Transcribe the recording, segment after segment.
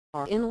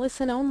are in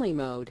listen-only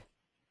mode.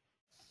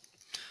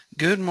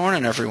 Good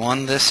morning,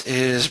 everyone. This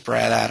is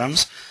Brad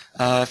Adams.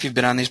 If you've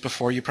been on these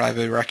before, you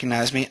probably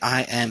recognize me.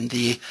 I am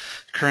the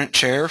current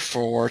chair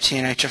for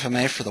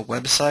TNHFMA for the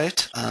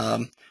website,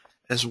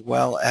 as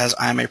well as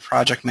I'm a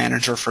project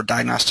manager for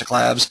diagnostic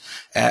labs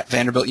at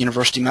Vanderbilt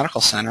University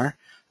Medical Center.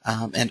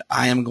 And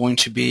I am going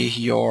to be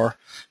your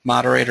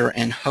moderator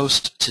and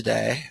host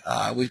today.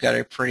 We've got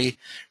a pretty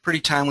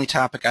timely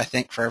topic, I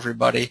think, for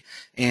everybody,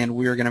 and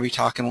we're going to be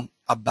talking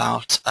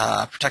about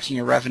protecting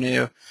your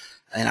revenue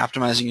and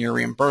optimizing your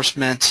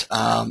reimbursement,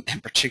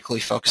 and particularly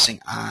focusing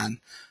on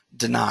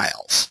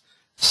denials.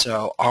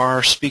 So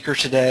our speaker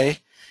today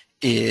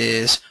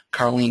is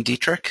Carlene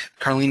Dietrich.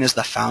 Carlene is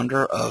the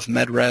founder of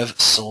MedRev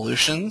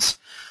Solutions,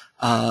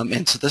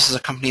 and so this is a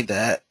company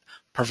that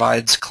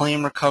provides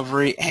claim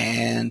recovery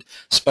and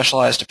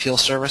specialized appeal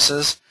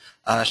services.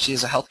 She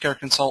is a healthcare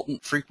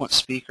consultant, frequent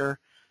speaker,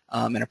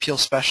 an appeal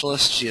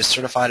specialist. She is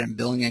certified in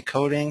billing and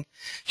coding.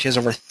 She has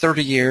over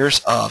 30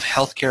 years of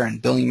healthcare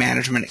and billing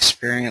management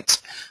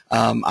experience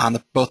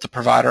on both the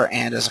provider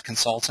and as a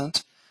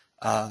consultant.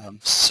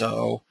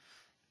 So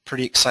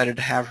pretty excited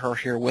to have her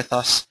here with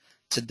us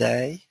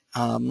today.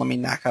 Let me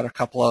knock out a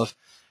couple of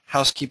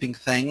housekeeping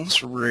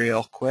things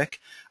real quick.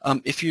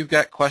 If you've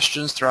got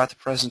questions throughout the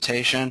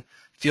presentation,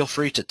 feel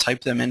free to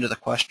type them into the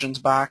questions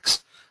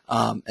box,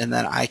 and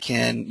then I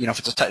can, if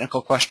it's a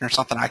technical question or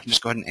something, I can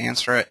just go ahead and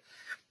answer it.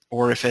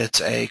 Or if it's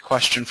a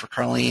question for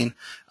Carlene,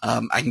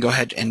 I can go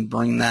ahead and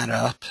bring that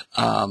up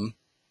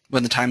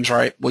when the time's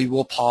right. We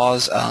will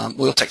pause.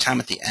 We'll take time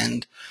at the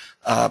end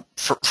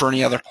for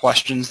any other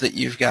questions that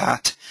you've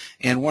got.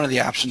 And one of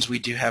the options we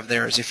do have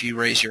there is if you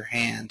raise your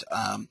hand,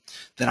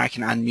 then I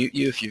can unmute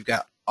you if you've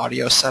got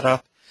audio set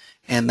up.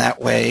 And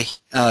that way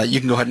you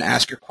can go ahead and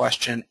ask your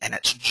question, and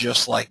it's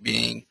just like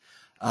being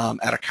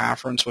at a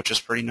conference, which is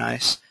pretty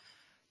nice.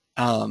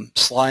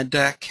 Slide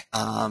deck.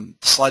 The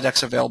slide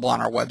deck's available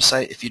on our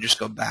website. If you just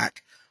go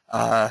back,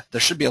 there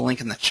should be a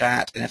link in the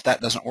chat, and if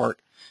that doesn't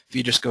work, if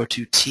you just go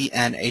to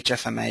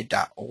tnhfma.org,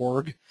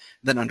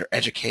 then under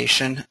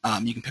education,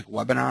 you can pick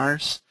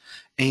webinars,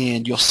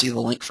 and you'll see the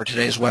link for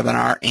today's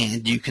webinar,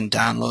 and you can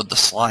download the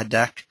slide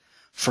deck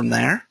from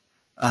there.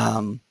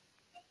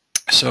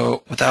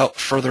 So without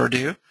further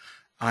ado,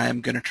 I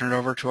am going to turn it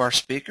over to our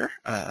speaker.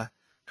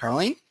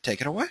 Carlene, take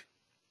it away.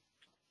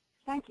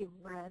 Thank you,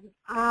 Brad.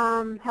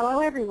 Hello,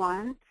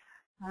 everyone.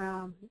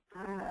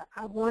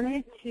 I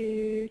wanted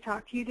to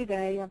talk to you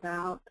today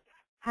about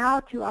how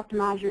to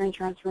optimize your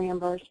insurance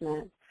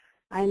reimbursement.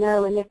 I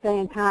know in this day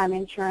and time,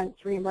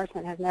 insurance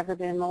reimbursement has never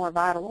been more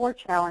vital or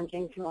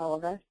challenging to all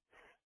of us,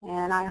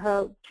 and I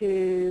hope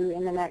to,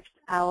 in the next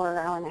hour,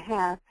 hour and a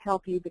half,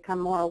 help you become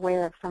more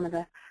aware of some of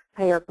the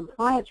payer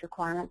compliance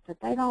requirements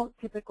that they don't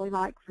typically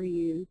like for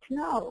you to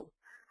know.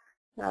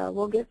 So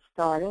we'll get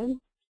started.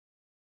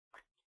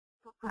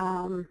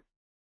 The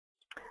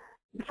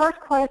first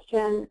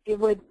question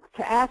to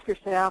ask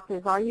yourself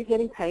is, are you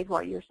getting paid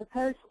what you're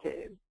supposed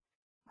to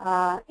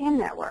in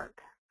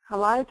network? A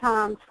lot of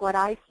times what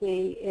I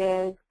see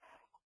is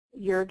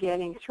you're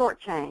getting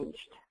shortchanged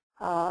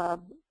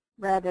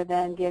rather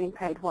than getting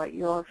paid what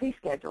your fee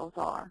schedules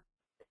are.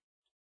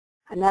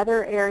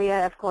 Another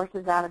area, of course,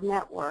 is out of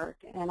network,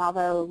 and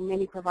although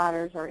many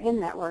providers are in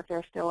network, there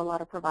are still a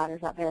lot of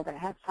providers out there that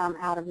have some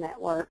out of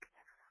network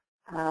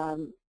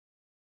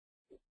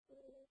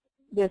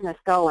business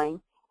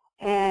going.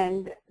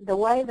 And the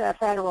way the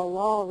federal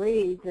law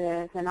reads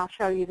is, and I'll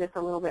show you this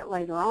a little bit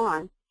later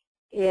on,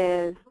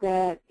 is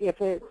that if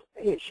it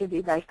should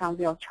be based on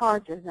billed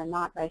charges and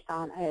not based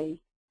on a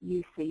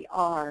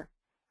UCR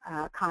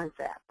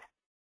concept.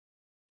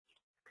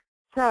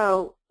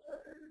 So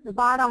the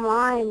bottom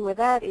line with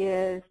that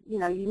is, you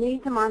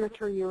need to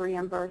monitor your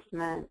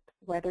reimbursement,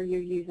 whether you're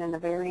using the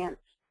variance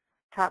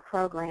type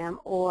program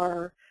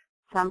or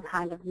some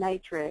kind of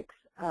matrix,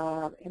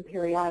 and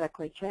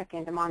periodically check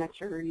in to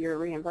monitor your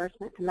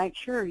reimbursement to make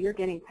sure you're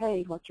getting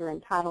paid what you're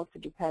entitled to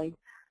be paid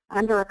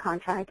under a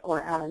contract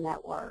or out of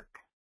network.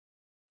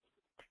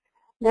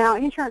 Now,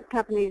 insurance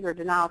companies are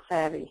denial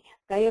savvy.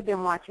 They have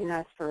been watching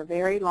us for a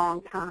very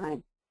long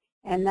time,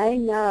 and they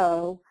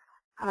know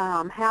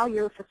how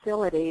your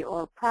facility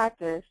or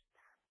practice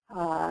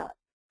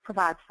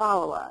provides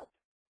follow-up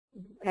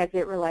as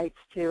it relates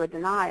to a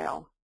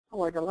denial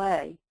or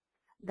delay.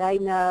 They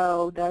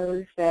know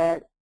those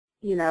that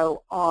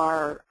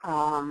are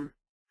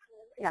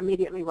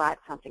immediately write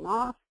something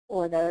off,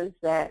 or those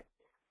that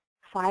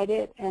fight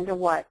it and to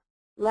what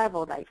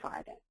level they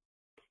fight it.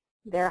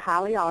 They're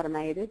highly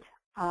automated.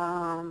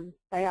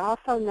 They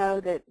also know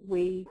that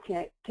we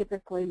can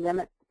typically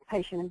limit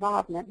patient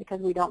involvement because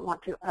we don't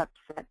want to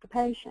upset the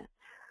patient.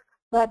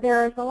 But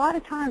there's a lot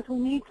of times we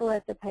need to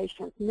let the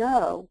patients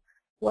know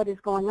what is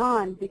going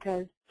on,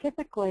 because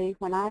typically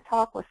when I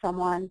talk with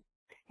someone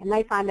and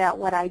they find out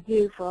what I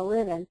do for a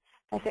living,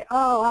 they say,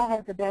 oh, I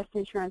have the best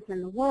insurance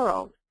in the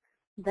world.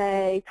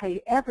 They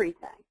pay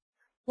everything.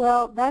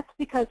 Well, that's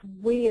because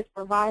we as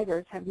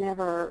providers have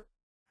never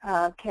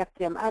kept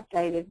them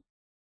updated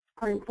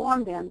or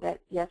informed them that,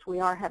 yes, we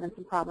are having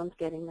some problems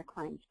getting the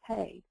claims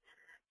paid.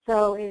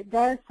 So it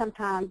does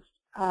sometimes,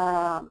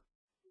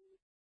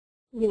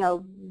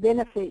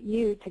 benefit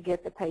you to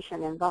get the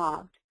patient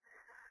involved.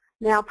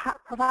 Now,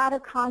 provider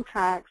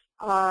contracts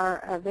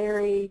are a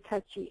very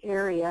touchy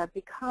area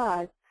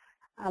because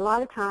a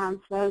lot of times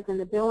those in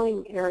the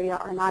billing area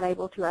are not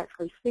able to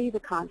actually see the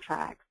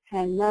contracts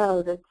and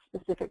know the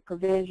specific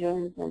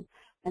provisions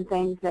and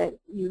things that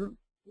you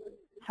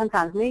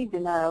sometimes need to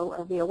know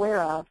or be aware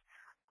of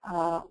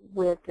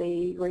with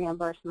the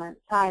reimbursement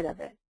side of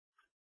it.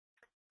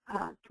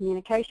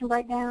 Communication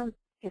breakdown,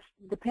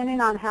 depending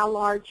on how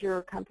large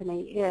your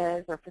company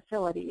is or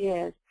facility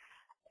is,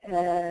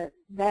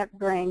 that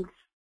brings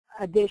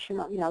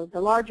additional,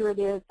 the larger it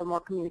is, the more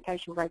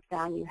communication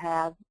breakdown you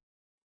have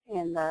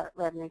in the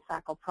revenue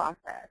cycle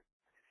process.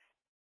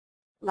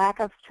 Lack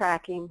of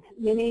tracking.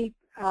 Many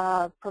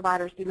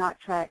providers do not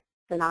track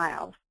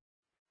denials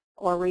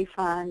or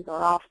refunds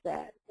or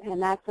offsets,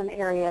 and that's an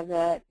area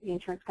that the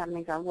insurance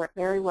companies are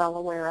very well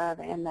aware of,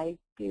 and they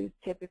do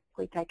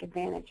typically take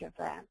advantage of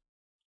that.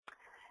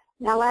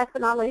 Now, last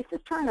but not least is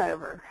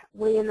turnover.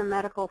 We in the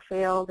medical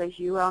field, as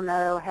you all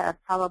know,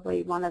 have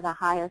probably one of the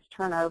highest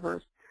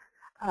turnovers,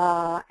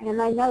 and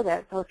they know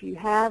that. So if you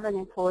have an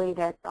employee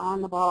that's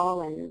on the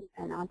ball and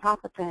on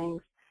top of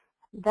things,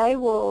 they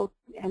will,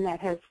 and that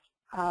has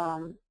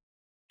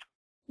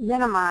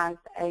minimized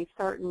a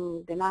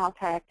certain denial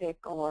tactic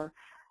or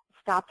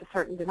stopped a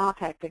certain denial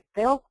tactic,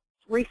 they'll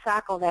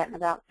recycle that in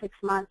about 6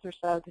 months or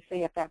so to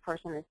see if that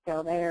person is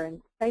still there,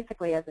 and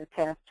basically as a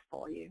test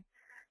for you.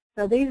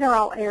 So these are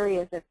all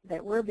areas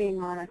that we're being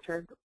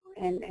monitored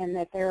and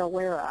that they're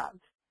aware of.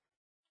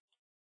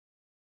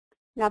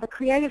 Now, the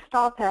creative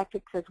stall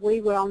tactics, as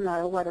we well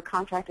know, whether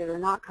contracted or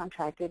not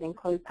contracted,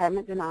 include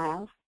payment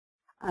denials,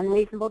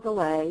 unreasonable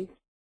delays,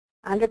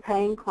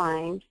 underpaying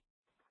claims,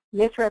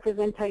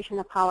 misrepresentation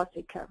of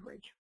policy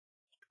coverage.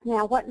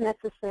 Now, what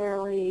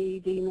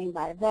necessarily do you mean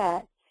by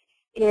that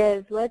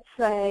is, let's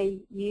say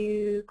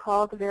you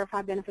call to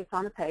verify benefits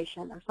on a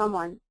patient, or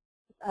someone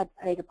at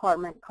a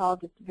department called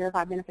to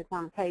verify benefits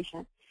on a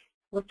patient,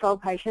 was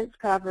told patient's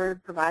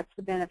covered, provides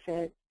the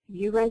benefit,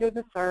 you render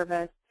the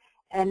service,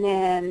 and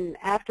then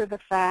after the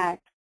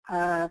fact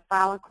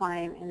file a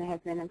claim and it has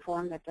been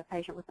informed that the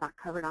patient was not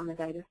covered on the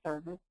date of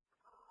service,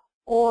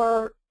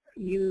 or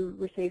you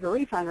receive a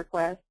refund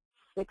request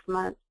 6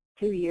 months,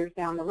 2 years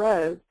down the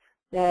road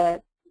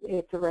that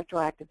it's a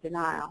retroactive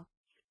denial.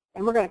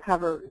 And we're going to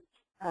cover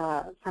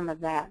some of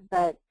that.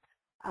 But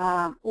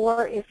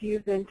or if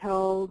you've been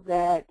told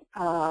that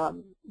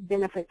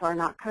benefits are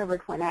not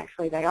covered when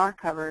actually they are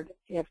covered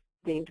if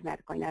deemed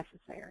medically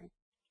necessary.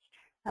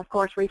 Of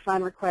course,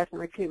 refund requests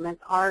and recoupments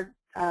are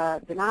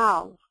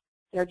denials.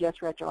 They're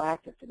just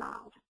retroactive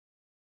denials.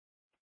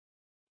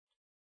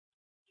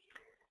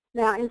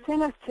 Now,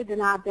 incentives to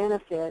deny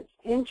benefits.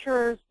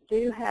 Insurers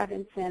do have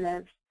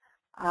incentives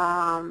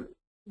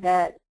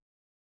that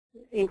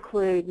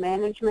include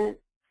management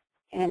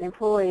and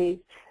employees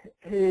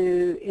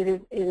who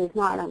it is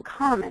not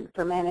uncommon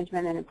for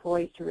management and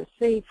employees to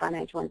receive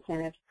financial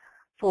incentives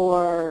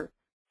for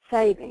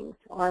savings,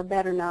 or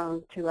better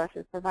known to us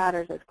as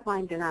providers as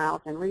claim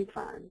denials and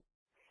refunds.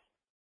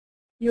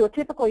 You will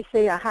typically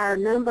see a higher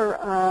number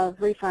of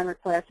refund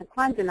requests and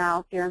claim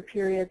denials during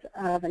periods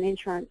of an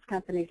insurance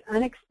company's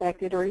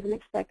unexpected or even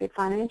expected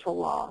financial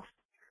loss.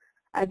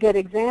 A good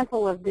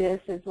example of this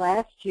is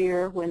last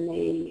year when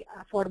the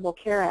Affordable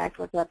Care Act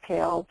was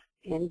upheld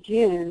in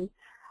June.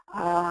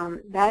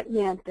 That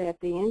meant that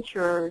the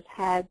insurers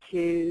had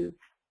to,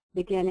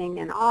 beginning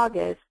in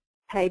August,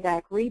 pay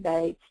back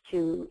rebates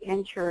to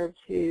insurers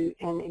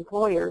and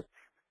employers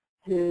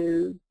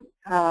who,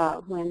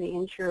 when the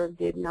insurer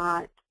did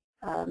not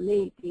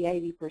meet the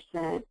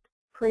 80%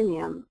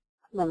 premium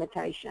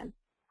limitation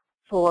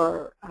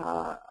for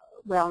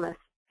wellness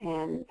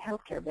and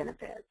health care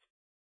benefits.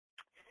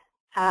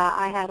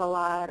 I had a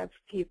lot of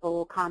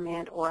people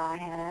comment, or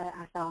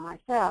I saw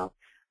myself,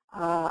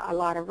 a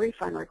lot of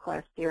refund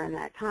requests during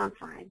that time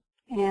frame.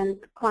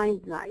 And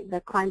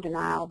the claim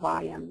denial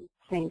volume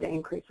seemed to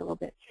increase a little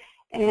bit.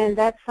 And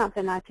that's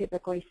something I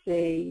typically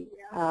see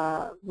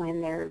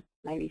when there's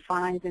maybe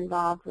fines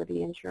involved with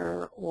the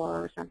insurer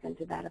or something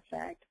to that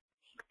effect.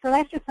 So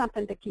that's just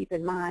something to keep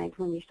in mind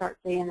when you start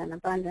seeing an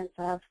abundance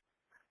of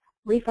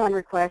refund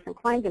requests and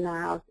claim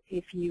denials.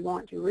 If you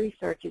want to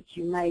research it,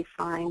 you may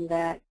find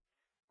that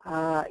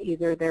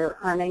either their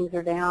earnings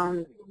are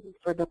down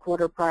for the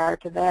quarter prior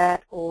to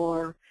that,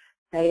 or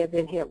they have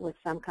been hit with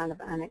some kind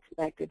of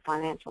unexpected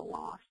financial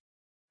loss.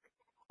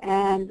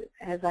 And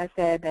as I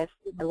said, that's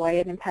the way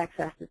it impacts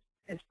us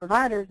as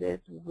providers is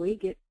we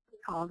get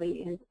all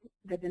the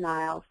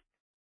denials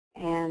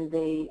and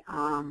the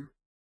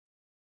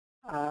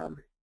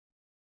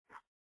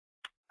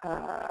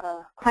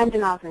claim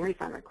denials and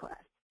refund requests.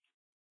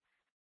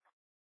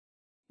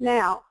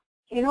 Now,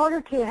 in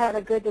order to have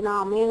a good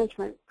denial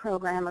management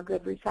program, a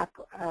good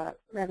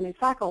revenue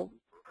cycle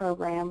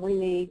program, we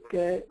need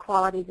good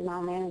quality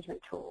denial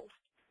management tools.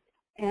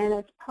 And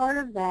as part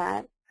of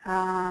that,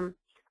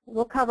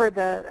 we'll cover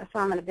the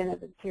assignment of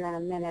benefits here in a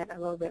minute a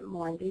little bit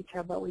more in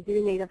detail, but we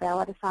do need a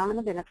valid assignment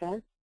of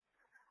benefits.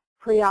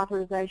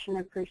 pre-authorization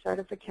and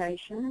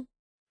pre-certification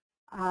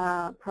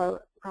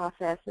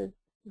processes,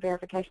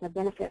 verification of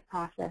benefit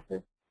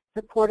processes,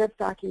 supportive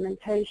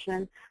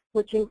documentation,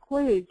 which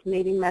includes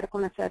meeting medical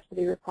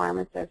necessity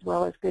requirements as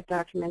well as good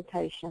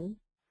documentation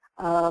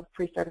of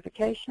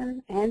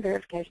pre-certification and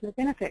verification of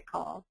benefit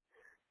calls.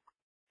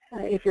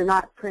 If you're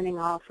not printing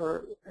off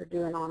or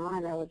doing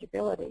online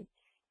eligibility.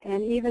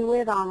 And even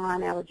with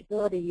online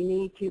eligibility, you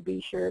need to be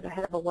sure to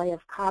have a way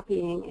of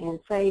copying and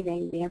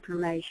saving the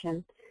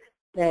information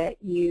that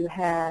you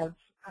have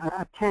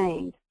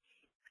obtained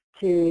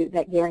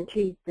that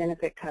guarantees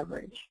benefit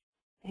coverage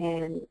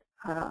and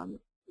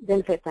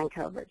benefits and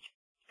coverage.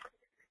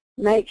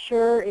 Make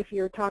sure if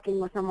you're talking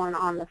with someone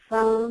on the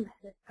phone,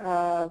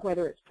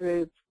 whether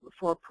it's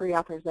for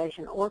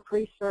pre-authorization or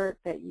pre-cert,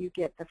 that you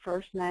get the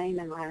first name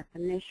and last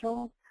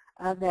initial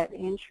of that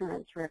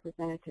insurance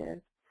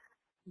representative,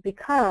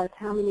 because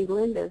how many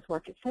Lindas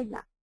work at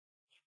Cigna?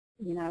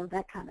 You know,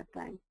 that kind of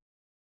thing.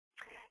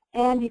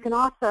 And you can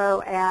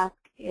also ask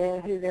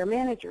who their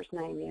manager's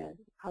name is.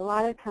 A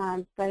lot of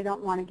times they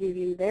don't want to give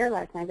you their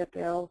last name, but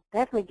they'll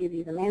definitely give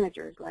you the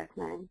manager's last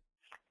name,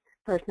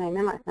 first name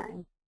and last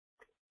name.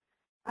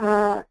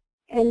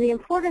 And the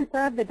importance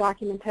of the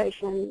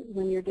documentation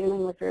when you're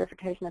dealing with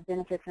verification of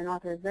benefits and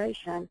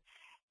authorization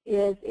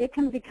is it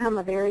can become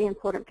a very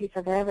important piece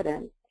of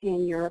evidence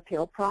in your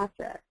appeal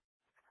process.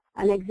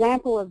 An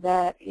example of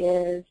that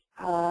is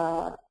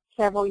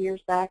several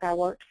years back I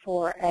worked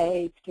for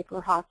a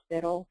particular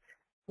hospital,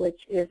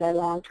 which is a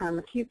long-term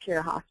acute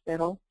care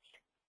hospital,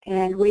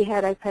 and we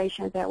had a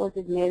patient that was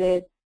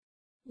admitted,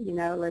 you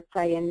know, let's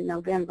say in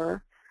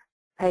November.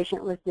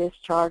 Patient was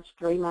discharged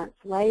 3 months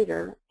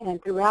later,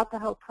 and throughout the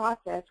whole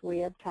process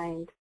we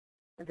obtained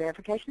the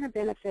verification of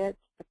benefits,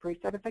 the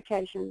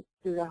pre-certification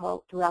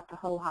throughout the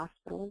whole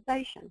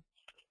hospitalization.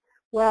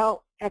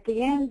 Well, at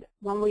the end,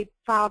 when we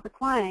filed the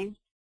claim,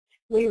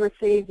 we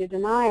received a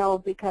denial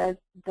because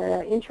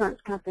the insurance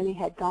company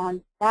had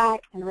gone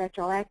back and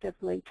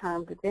retroactively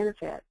termed the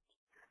benefits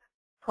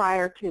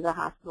prior to the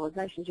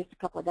hospitalization, just a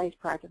couple of days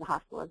prior to the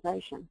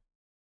hospitalization.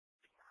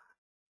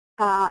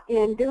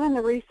 In doing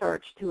the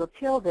research to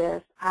appeal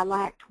this, I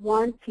lacked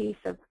one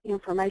piece of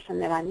information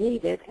that I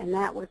needed, and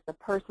that was the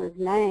person's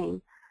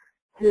name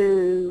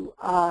who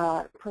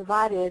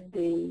provided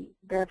the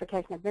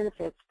verification of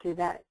benefits to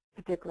that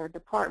particular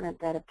department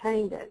that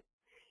obtained it.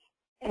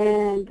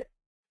 And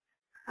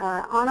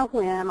on a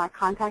whim, I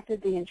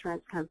contacted the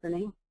insurance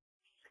company.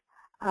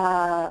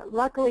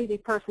 Luckily, the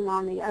person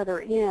on the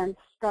other end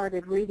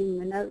started reading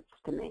the notes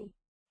to me.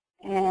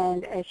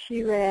 And as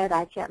she read,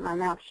 I kept my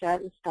mouth shut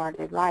and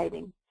started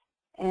writing.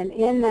 And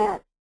in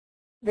that,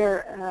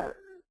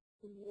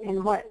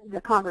 in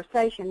the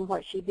conversation,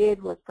 what she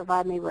did was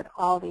provide me with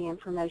all the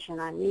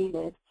information I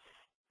needed.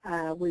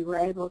 We were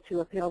able to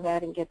appeal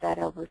that and get that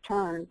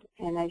overturned.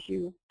 And as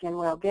you can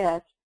well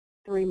guess,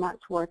 3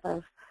 months worth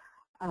of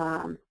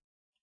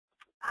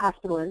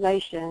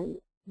hospitalization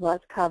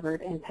was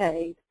covered and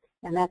paid,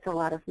 and that's a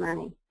lot of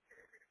money.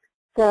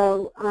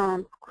 So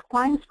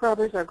claim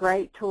scrubbers are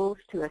great tools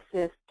to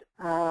assist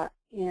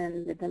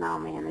in the denial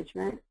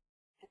management.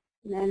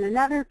 And then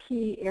another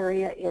key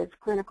area is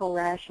clinical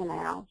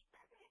rationale.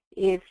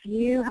 If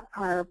you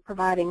are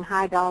providing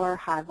high dollar,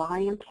 high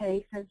volume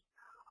cases,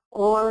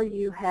 or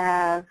you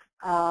have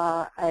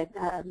a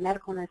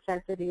medical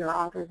necessity or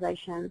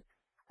authorization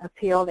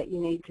appeal that you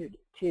need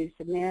to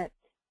submit,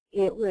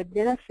 it would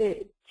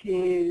benefit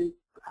to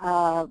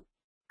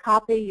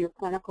copy your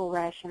clinical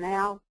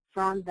rationale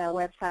from the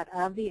website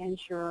of the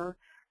insurer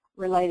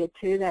related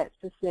to that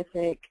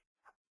specific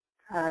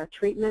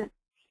treatment,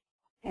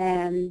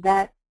 and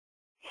that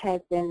has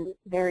been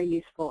very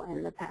useful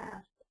in the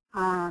past.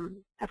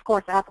 Of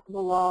course,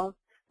 applicable laws,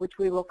 which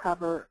we will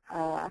cover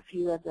a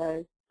few of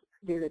those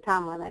due to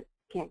time limit.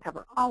 Can't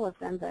cover all of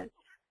them, but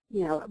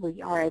you know,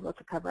 we are able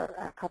to cover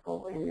a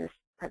couple in this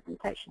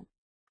presentation.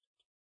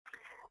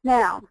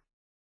 Now,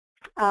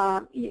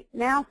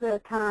 now's the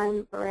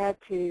time, Brad,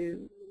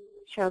 to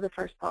show the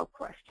first poll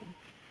question.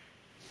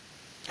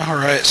 All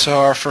right, so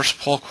our first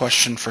poll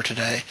question for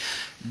today.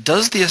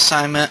 Does the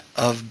assignment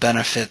of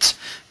benefits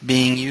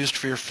being used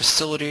for your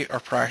facility or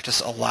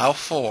practice allow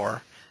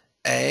for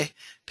A,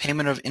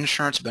 payment of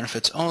insurance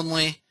benefits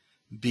only,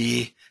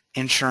 B,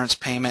 insurance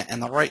payment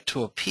and the right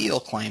to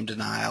appeal claim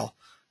denial,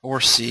 or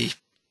C,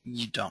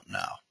 you don't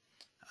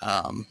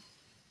know?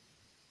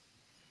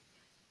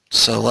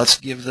 So let's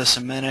give this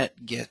a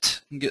minute,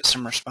 get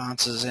some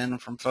responses in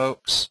from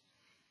folks.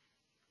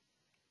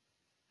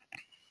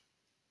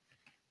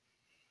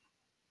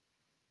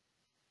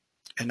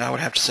 And I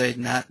would have to say,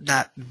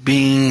 not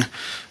being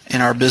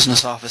in our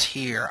business office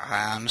here,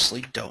 I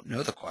honestly don't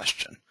know the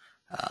question,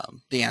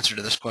 the answer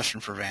to this question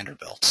for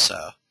Vanderbilt.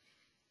 So,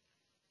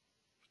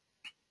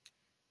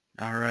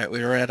 all right,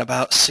 we were at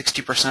about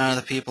 60% of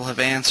the people have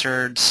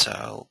answered,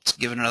 so let's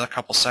give it another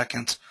couple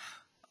seconds.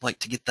 I'd like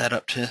to get that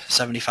up to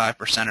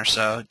 75% or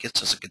so. It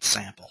gets us a good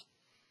sample.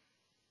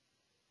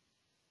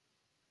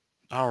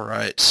 All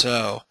right,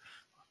 so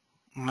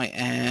I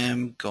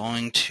am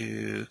going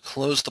to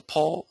close the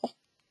poll.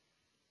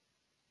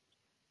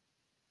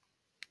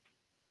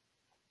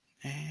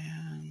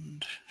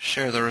 and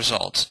share the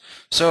results.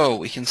 So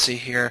we can see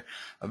here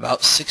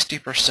about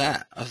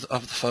 60% of the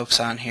folks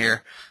on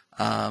here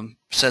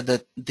said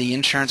that the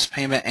insurance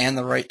payment and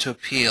the right to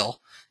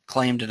appeal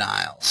claim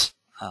denials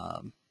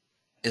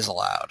is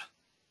allowed.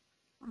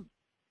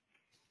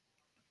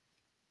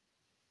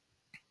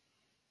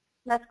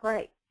 That's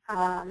great.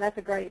 That's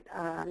a great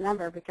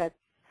number, because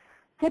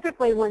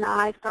typically when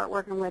I start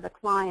working with a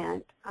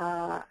client,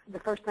 the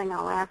first thing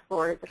I'll ask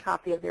for is a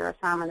copy of their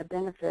assignment of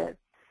benefits.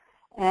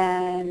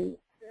 And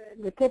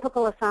the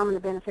typical assignment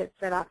of benefits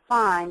that I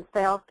find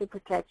fails to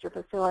protect your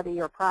facility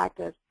or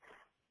practice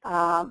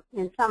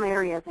in some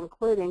areas,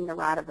 including the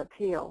right of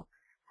appeal.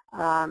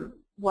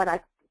 What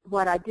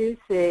I do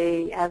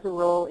see as a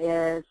rule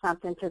is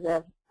something to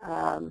the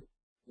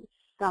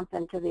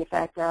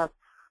effect of,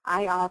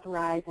 I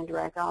authorize and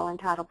direct all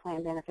entitled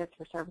plan benefits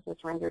for services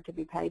rendered to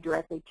be paid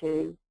directly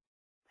to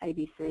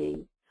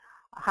ABC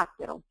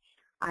Hospital.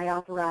 I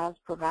authorize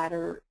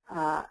provider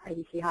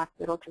ABC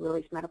Hospital to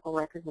release medical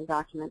records and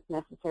documents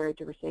necessary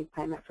to receive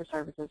payment for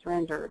services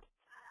rendered.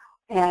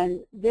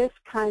 And this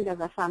kind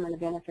of assignment of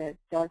benefits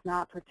does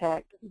not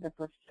protect the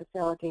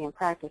facility and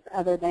practice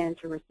other than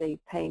to receive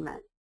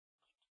payment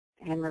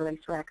and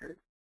release records.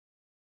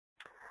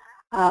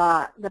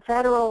 The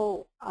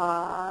federal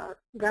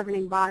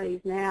governing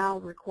bodies now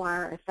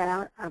require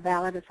a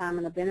valid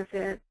assignment of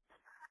benefits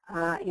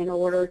in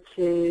order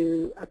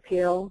to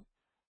appeal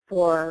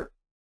for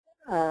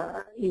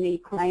any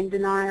claim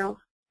denials,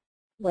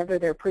 whether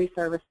they're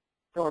pre-service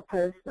or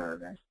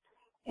post-service.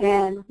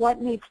 And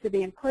what needs to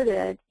be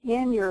included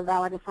in your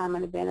valid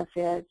assignment of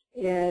benefits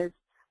is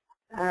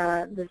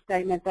the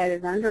statement that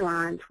is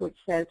underlined, which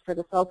says, for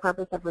the sole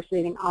purpose of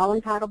receiving all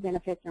entitled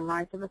benefits and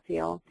rights of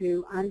appeal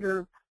due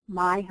under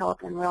my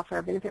health and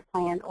welfare benefit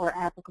plan or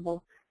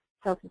applicable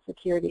Social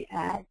Security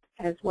Act,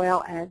 as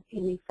well as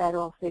any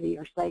federal, city,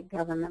 or state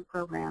government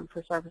program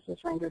for services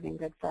rendered in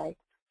good faith.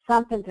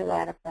 Something to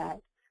that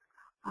effect.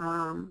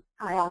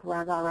 I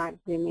authorize all rights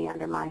due me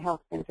under my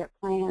health benefit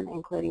plan,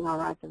 including all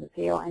rights of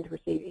appeal, and to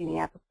receive any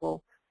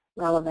applicable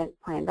relevant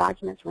plan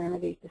documents,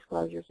 remedies,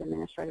 disclosures,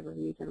 administrative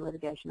reviews, and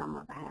litigation on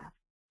my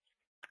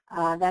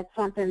behalf. That's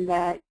something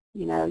that,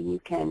 you know, you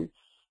can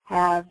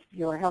have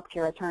your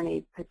healthcare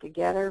attorney put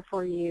together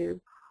for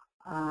you,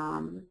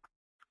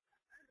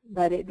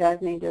 but it does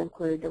need to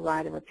include the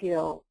right of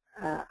appeal.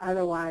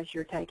 Otherwise,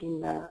 you're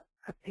taking the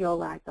appeal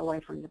rights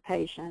away from the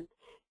patient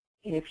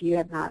if you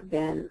have not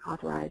been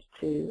authorized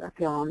to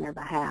appeal on their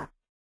behalf.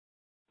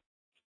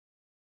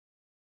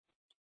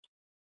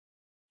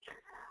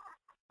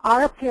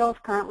 Are appeals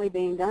currently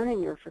being done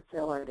in your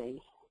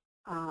facility?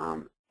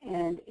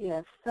 And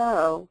if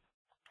so,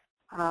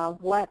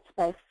 what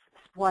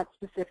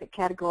specific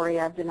category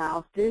of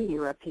denials do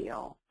you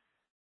appeal?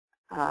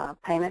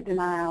 Payment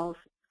denials,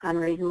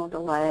 unreasonable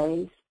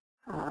delays,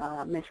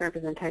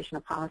 misrepresentation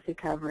of policy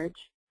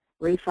coverage,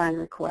 refund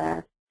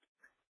requests,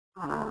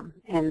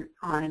 and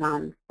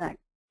on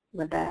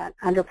with that,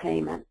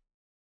 underpayment.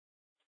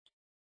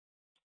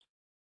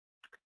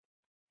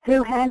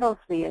 Who handles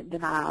the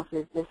denials?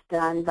 Is this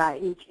done by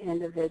each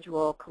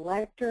individual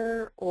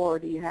collector, or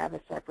do you have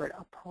a separate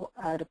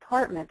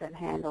department that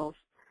handles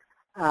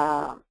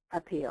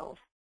appeals?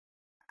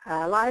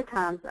 A lot of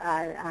times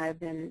I've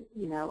been,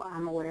 you know,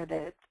 I'm aware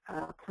that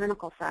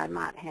clinical side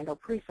might handle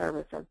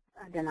pre-service of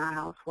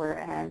denials,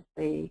 whereas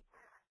the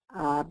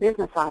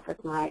business office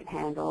might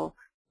handle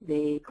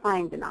the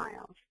claim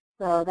denials.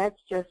 So that's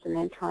just an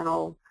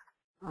internal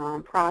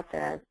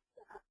process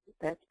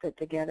that's put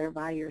together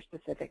by your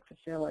specific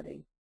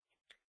facility.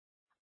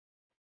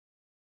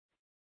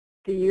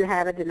 Do you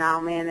have a denial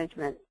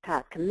management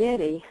type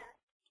committee?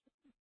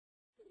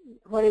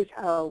 What is,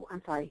 oh,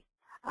 I'm sorry.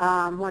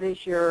 What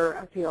is your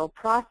appeal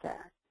process?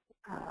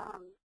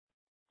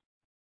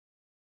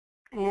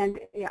 And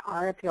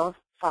are appeals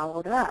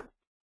followed up?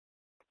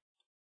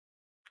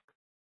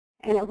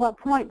 And at what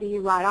point do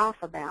you write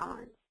off a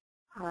balance?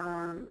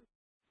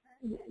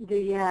 Do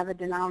you have a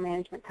denial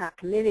management type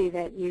committee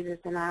that uses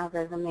denials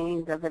as a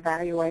means of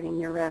evaluating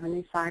your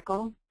revenue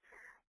cycle,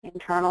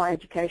 internal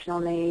educational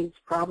needs,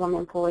 problem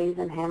employees,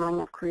 and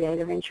handling of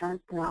creative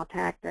insurance denial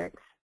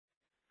tactics?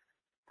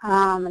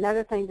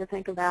 Another thing to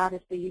think about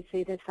is, do you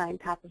see the same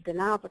type of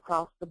denials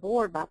across the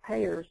board by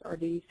payers, or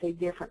do you see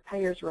different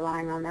payers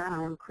relying on their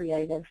own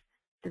creative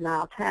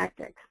denial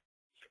tactics?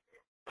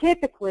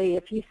 Typically,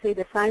 if you see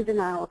the same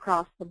denial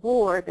across the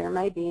board, there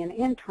may be an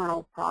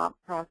internal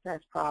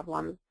process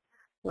problem,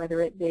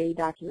 whether it be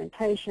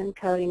documentation,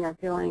 coding, or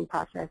billing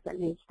process that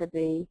needs to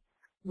be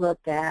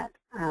looked at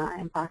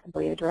and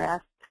possibly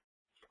addressed.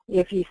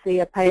 If you see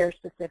a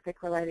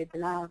payer-specific related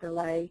denial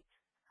delay,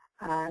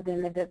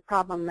 then the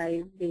problem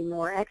may be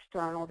more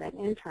external than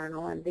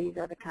internal, and these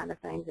are the kind of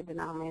things a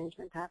denial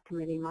management type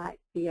committee might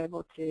be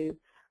able to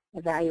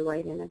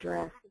evaluate and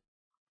address.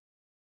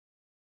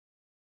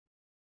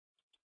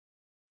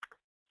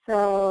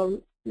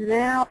 So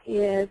now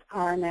is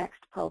our next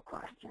poll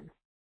question.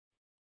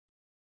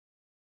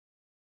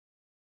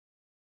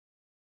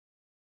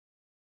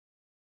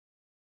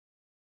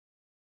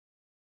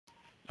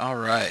 All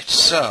right,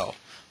 so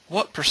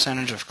what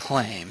percentage of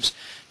claims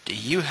do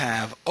you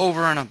have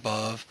over and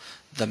above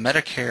the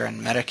Medicare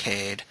and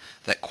Medicaid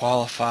that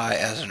qualify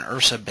as an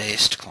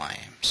IRSA-based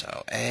claim?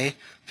 So A,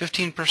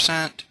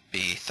 15%,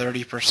 B,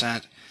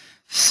 30%,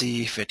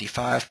 C,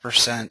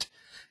 55%,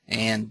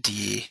 and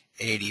D,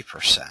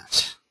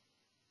 80%.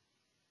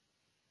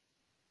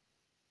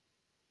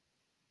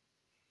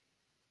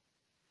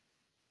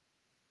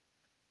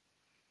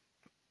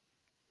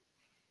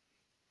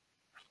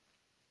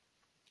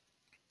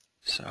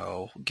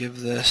 So give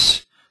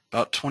this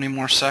about 20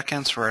 more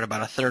seconds. We're at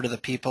about a third of the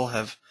people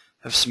have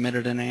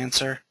submitted an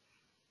answer.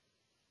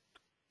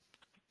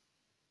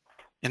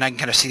 And I can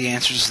kind of see the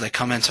answers as they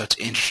come in, so it's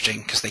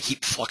interesting because they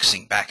keep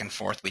fluxing back and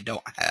forth. We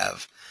don't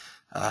have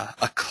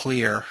a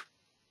clear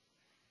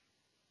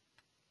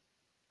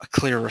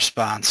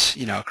response,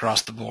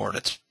 across the board.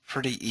 It's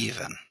pretty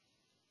even.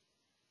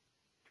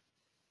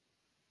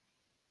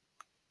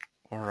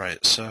 All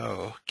right,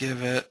 so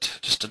give it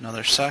just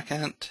another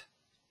second.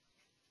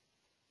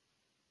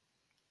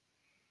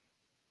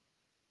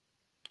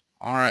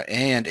 All right,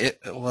 and it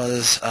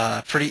was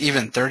pretty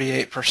even.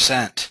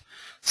 38%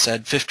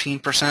 said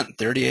 15%,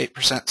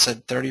 38%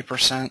 said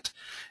 30%,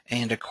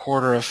 and a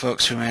quarter of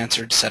folks who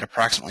answered said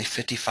approximately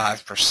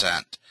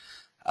 55%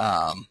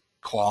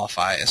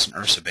 qualify as an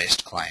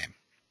IRSA-based claim.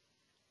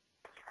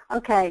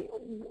 Okay,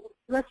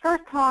 let's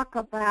first talk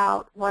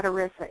about what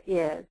ERISA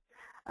is.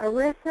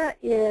 ERISA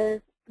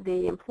is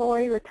the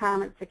Employee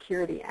Retirement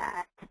Security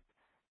Act,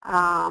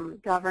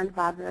 governed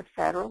by the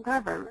federal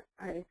government.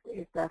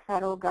 It's a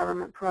federal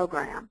government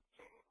program.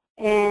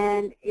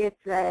 And it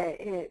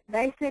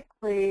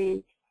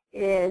basically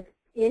is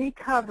any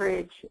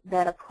coverage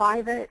that a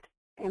private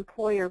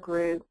employer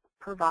group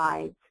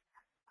provides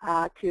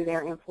to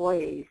their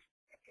employees.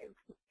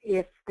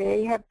 If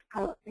they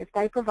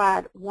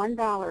provide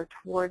 $1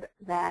 toward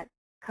that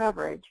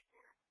coverage,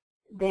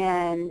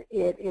 then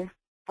it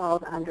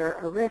falls under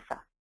ERISA.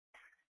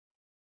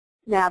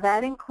 Now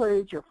that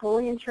includes your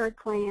fully insured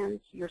plans,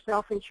 your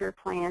self-insured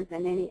plans,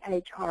 and any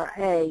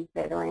HRAs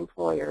that are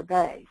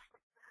employer-based.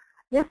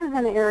 This is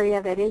an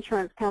area that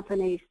insurance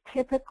companies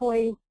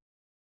typically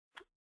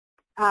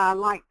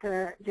like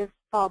to just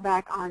fall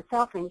back on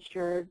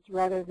self-insured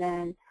rather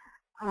than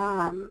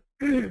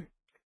the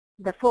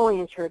fully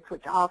insured,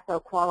 which also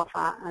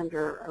qualify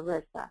under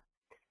ERISA.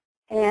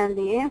 And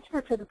the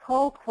answer to the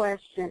poll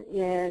question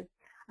is,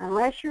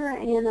 unless you're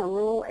in a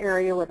rural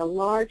area with a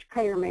large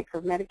payer mix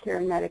of Medicare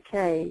and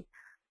Medicaid,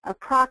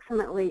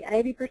 approximately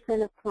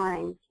 80% of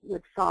claims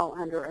would fall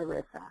under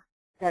ERISA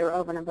that are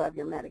over and above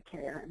your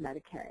Medicare and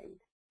Medicaid.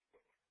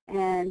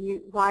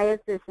 And why is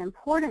this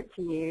important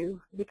to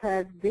you?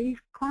 Because these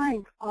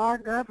claims are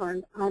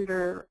governed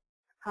under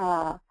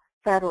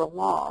federal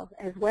laws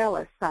as well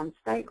as some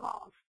state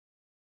laws.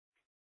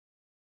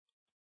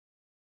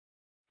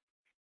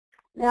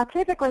 Now,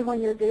 typically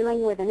when you're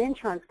dealing with an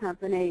insurance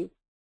company,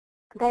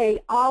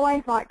 they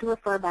always like to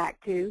refer back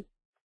to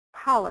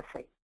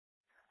policy,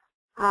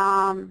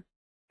 and,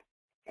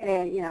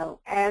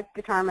 as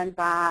determined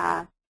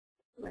by,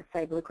 let's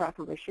say, Blue Cross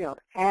and Blue Shield,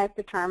 as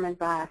determined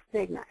by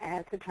Cigna,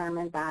 as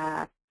determined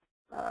by,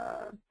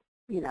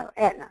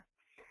 Aetna.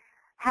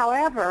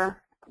 However,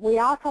 we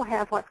also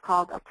have what's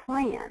called a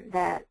plan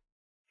that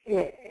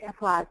it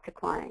applies to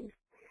claims.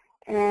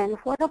 And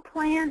what a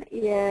plan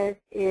is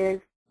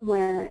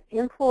when an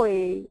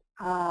employee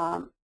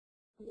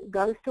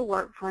goes to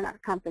work for a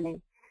company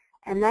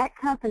and that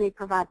company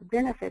provides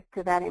benefits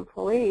to that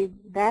employee,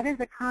 that is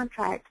a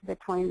contract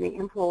between the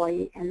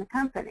employee and the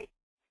company.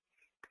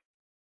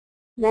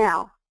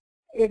 Now,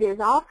 it is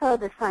also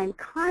the same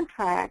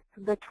contract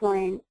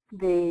between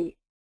the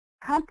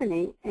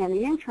company and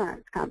the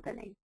insurance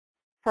company.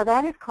 So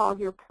that is called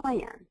your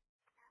plan.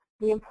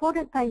 The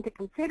important thing to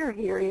consider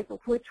here is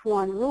which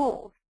one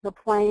rules, the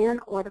plan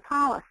or the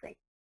policy.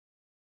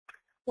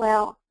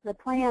 Well, the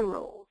plan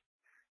rules.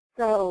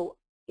 So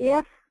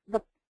if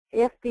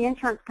the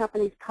insurance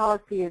company's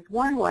policy is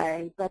one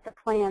way, but the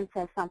plan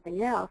says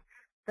something else,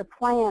 the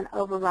plan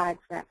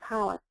overrides that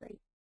policy.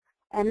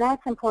 And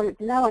that's important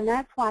to know, and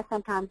that's why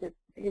sometimes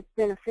it's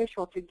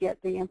beneficial to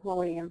get the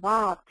employee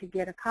involved, to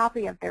get a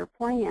copy of their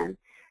plan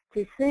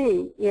to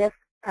see if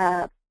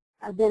a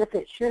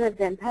benefit should have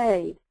been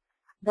paid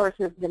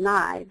versus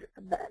denied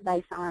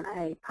based on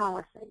a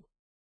policy.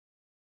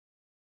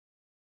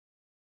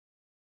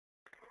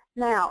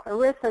 Now,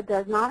 ERISA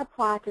does not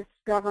apply to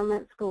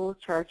government, schools,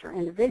 church, or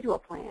individual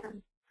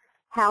plans.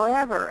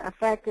 However,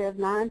 effective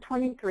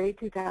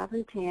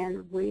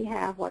 9/23/2010, we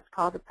have what's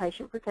called the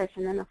Patient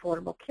Protection and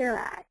Affordable Care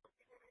Act.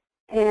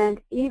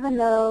 And even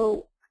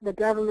though the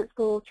government,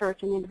 school,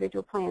 church, and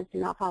individual plans do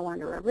not fall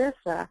under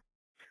ERISA,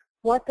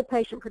 what the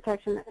Patient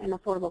Protection and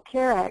Affordable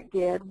Care Act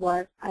did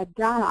was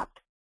adopt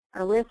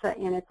ERISA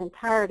in its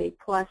entirety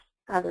plus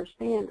other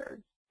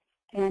standards.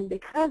 And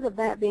because of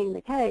that being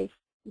the case,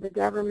 the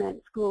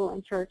government, school,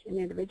 and church, and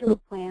individual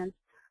plans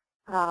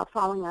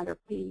falling under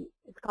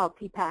it's called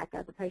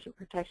PPACA, the Patient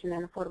Protection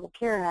and Affordable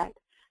Care Act,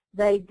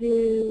 they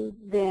do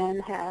then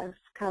have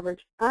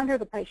coverage under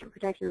the Patient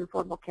Protection and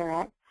Affordable Care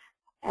Act,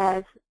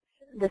 as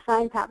the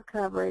same type of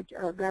coverage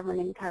or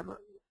governing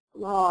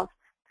laws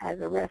as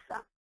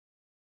ERISA.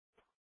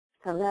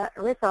 So the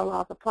ERISA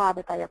laws apply,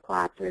 but they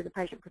apply through the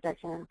Patient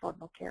Protection and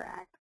Affordable Care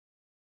Act.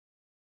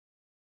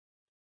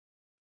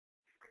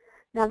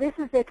 Now this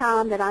is the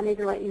time that I need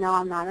to let you know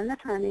I'm not an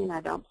attorney and I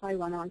don't play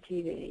one on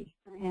TV.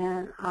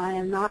 And I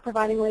am not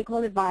providing legal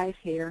advice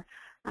here.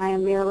 I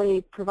am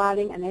merely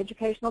providing an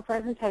educational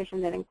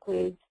presentation that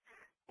includes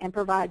and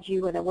provides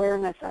you with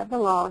awareness of the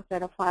laws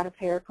that apply to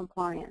payer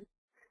compliance.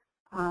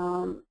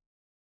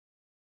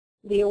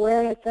 The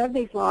awareness of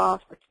these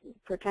laws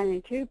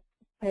pertaining to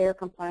payer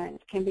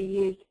compliance can be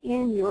used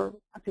in your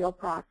appeal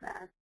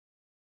process.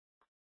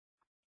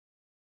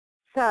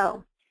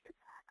 So,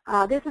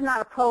 this is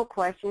not a poll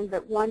question,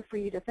 but one for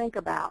you to think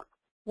about.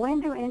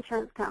 When do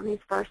insurance companies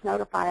first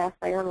notify us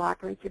they are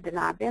likely to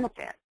deny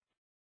benefits?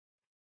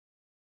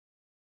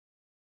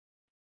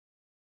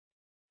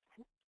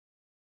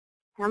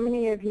 How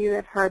many of you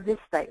have heard this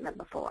statement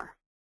before?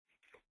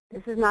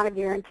 This is not a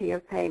guarantee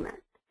of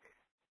payment.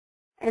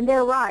 And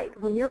they're right.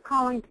 When you're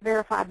calling to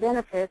verify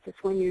benefits,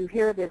 it's when you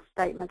hear this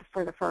statement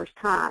for the first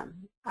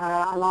time,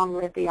 along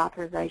with the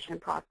authorization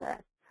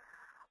process.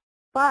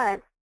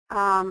 But,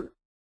 and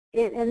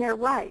they're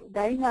right.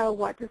 They know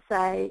what to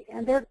say,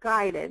 and they're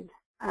guided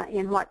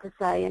in what to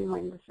say and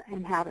when to,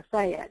 and how to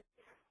say it.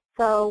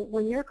 So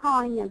when you're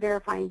calling and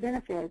verifying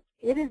benefits,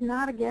 it is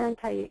not a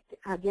guarantee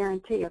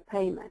of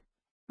payment,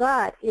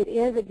 but it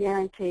is a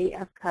guarantee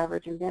of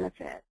coverage and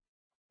benefit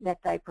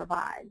that they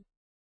provide.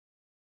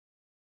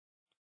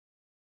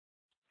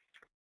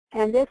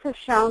 And this is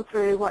shown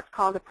through what's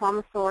called a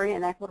promissory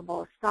and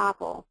equitable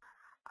estoppel,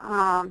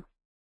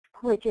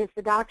 which is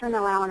the doctrine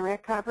allowing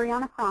recovery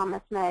on a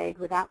promise made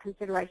without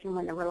consideration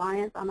when the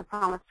reliance on the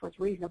promise was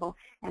reasonable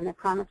and the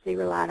promisee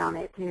relied on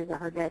it to his or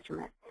her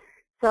detriment.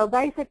 So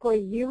basically,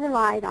 you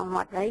relied on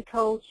what they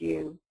told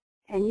you,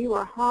 and you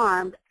were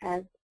harmed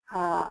as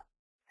a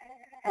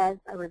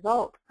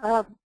result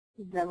of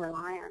the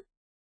reliance.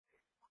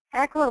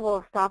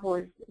 Equitable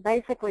estoppel is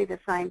basically the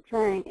same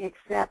thing,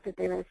 except that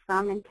there is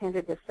some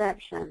intended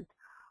deception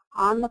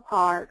on the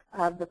part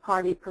of the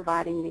party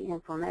providing the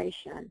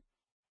information,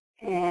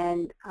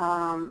 and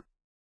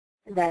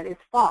that is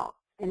false,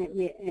 and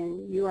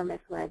you are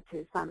misled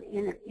to some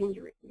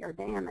injury or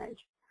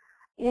damage.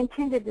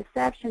 Intended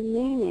deception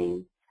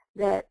meaning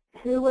that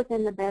who was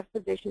in the best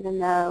position to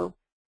know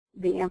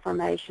the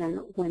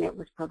information when it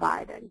was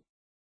provided.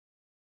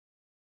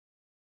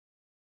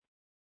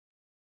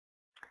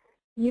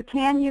 You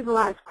can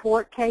utilize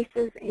court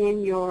cases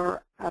in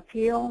your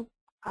appeal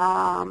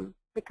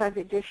because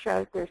it just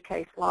shows there's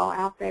case law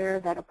out there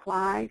that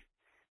applies.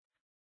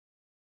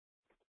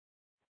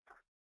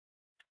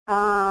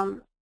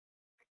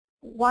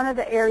 One of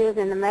the areas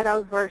in the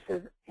Meadows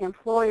versus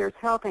Employers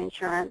Health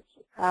Insurance,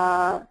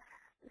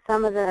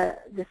 some of the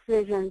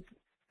decisions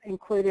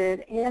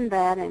included in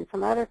that and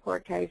some other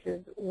court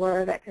cases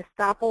were that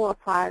estoppel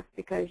applies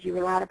because you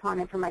relied upon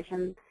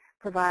information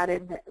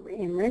provided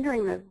in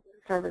rendering the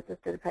services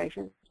to the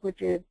patients,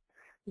 which is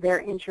their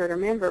insured or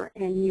member,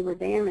 and you were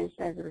damaged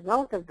as a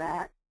result of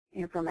that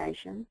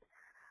information.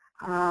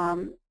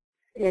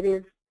 It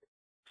is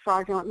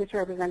fraudulent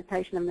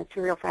misrepresentation of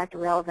material fact or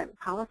relevant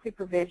policy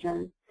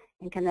provisions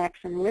in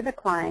connection with a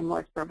claim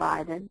was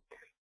provided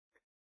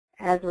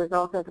as a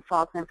result of the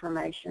false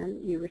information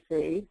you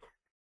received.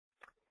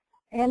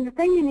 And the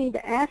thing you need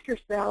to ask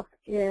yourself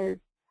is,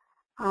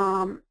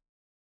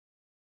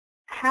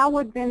 how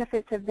would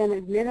benefits have been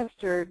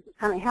administered?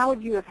 I mean, how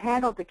would you have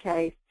handled the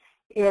case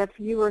if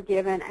you were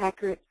given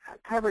accurate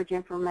coverage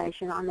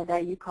information on the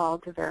day you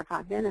called to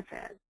verify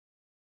benefits?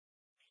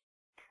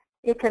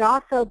 It could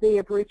also be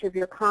a breach of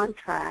your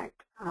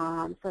contract,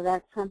 so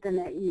that's something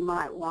that you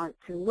might want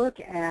to look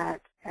at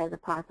as a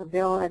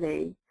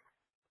possibility.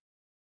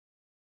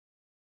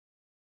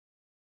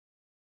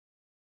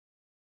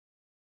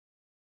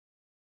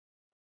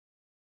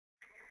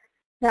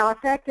 Now,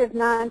 effective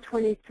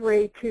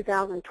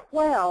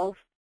 9/23/2012,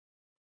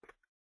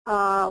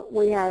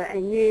 we have a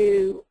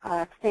new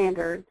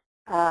standard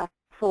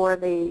for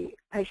the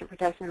Patient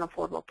Protection and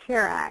Affordable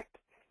Care Act,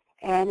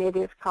 and it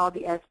is called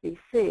the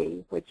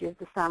SBC, which is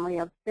the Summary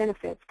of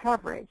Benefits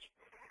Coverage.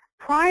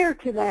 Prior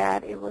to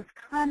that, it was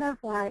kind of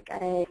like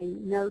a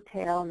no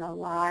tell, no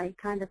lie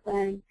kind of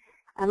thing.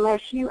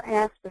 Unless you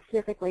asked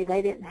specifically,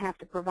 they didn't have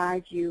to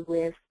provide you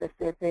with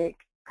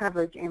specific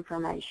coverage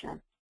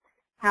information.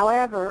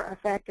 However,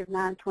 effective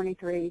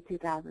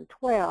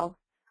 9/23/2012,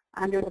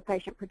 under the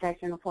Patient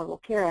Protection and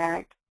Affordable Care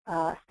Act,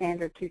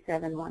 Standard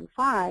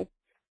 2715,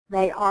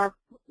 they are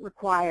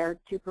required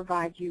to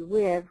provide you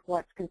with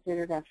what's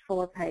considered a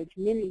 4-page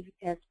mini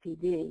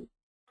SPD.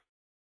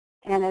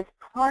 And as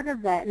part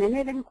of that, and then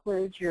it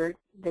includes your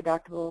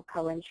deductible,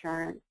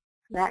 coinsurance,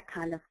 that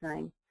kind of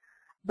thing.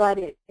 But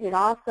it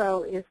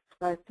also is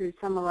supposed to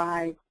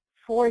summarize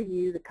for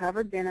you the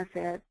covered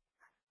benefits,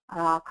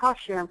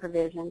 cost sharing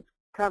provisions,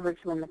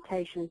 coverage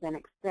limitations and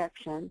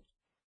exceptions,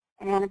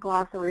 and a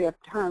glossary of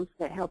terms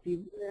that help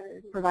you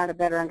provide a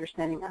better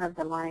understanding of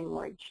the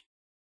language.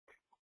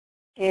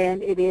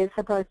 and it is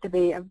supposed to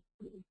be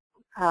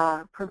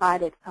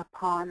provided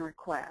upon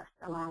request,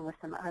 along with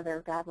some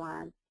other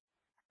guidelines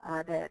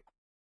that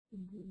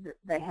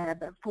they have.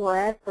 But for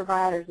us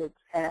providers, it's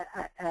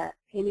at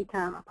any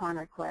time upon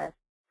request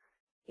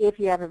if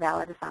you have a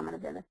valid assignment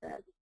of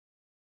benefits.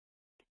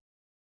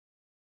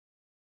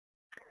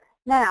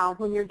 Now,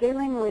 when you're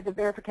dealing with the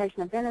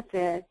verification of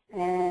benefits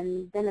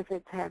and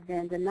benefits have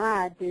been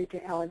denied due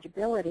to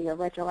eligibility or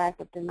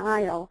retroactive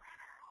denial,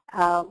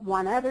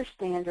 one other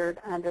standard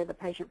under the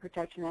Patient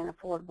Protection and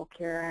Affordable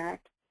Care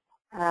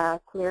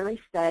Act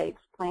clearly states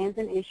plans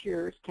and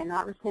issuers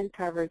cannot rescind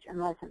coverage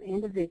unless an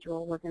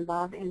individual was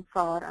involved in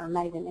fraud or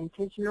made an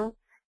intentional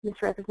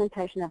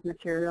misrepresentation of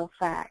material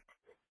fact.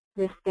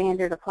 This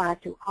standard applies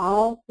to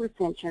all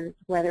rescissions,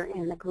 whether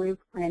in the group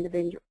or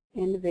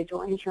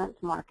individual insurance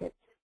market,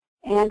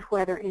 and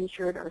whether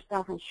insured or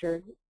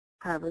self-insured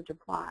coverage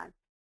applies.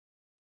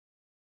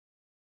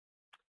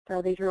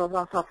 So these rules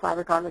also apply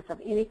regardless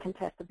of any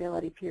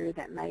contestability period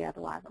that may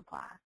otherwise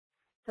apply.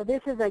 So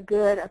this is a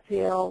good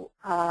appeal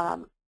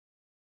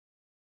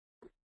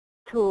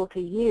tool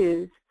to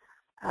use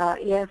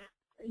if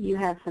you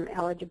have some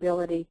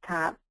eligibility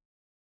type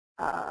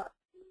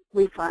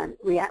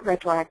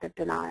retroactive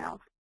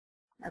denials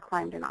or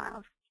claim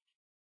denials.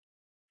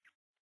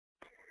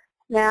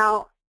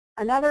 Now,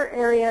 another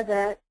area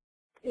that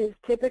is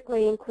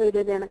typically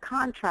included in a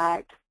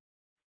contract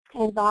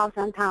involves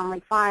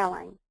untimely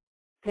filing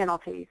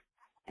penalties.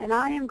 And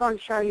I am going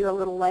to show you a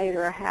little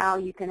later how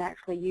you can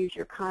actually use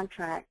your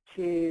contract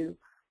to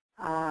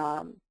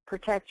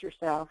protect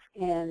yourself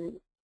in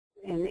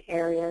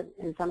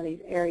some of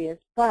these areas.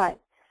 But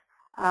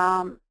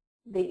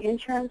the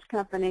insurance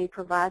company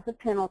provides a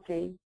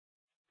penalty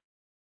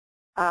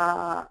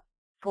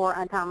for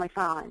untimely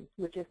filing,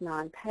 which is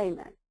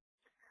non-payment.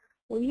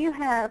 Well, you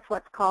have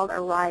what's called a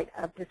right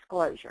of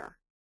disclosure,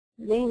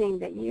 meaning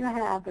that you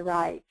have the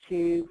right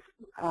to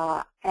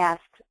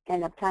ask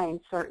and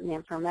obtain certain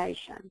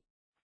information.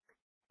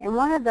 And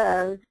one of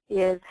those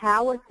is,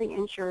 how was the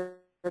insurer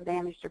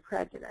damaged or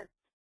prejudiced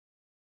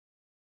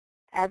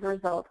as a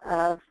result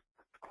of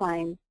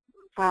claim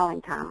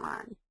filing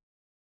timeline?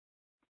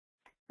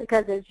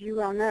 Because as you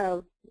well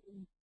know,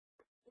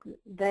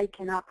 they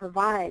cannot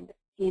provide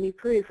any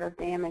proof of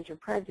damage or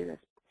prejudice.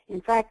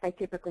 In fact, they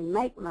typically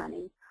make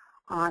money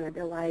on a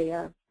delay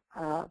of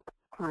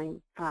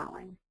claim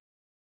filing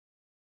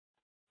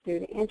due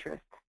to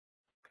interest.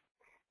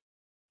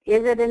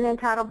 Is it an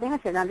entitled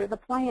benefit under the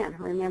plan?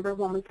 Remember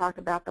when we talked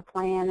about the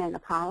plan and the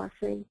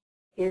policy?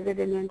 Is it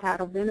an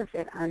entitled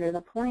benefit under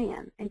the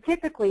plan? And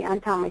typically,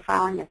 untimely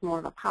filing is more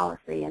of a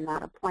policy and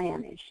not a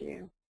plan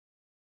issue.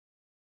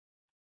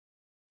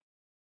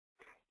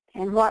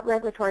 And what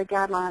regulatory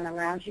guideline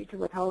allows you to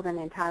withhold an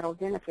entitled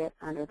benefit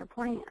under the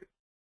plan?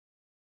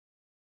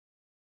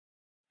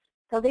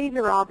 So these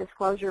are all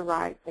disclosure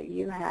rights that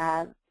you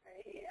have,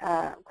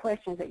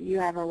 questions that you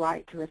have a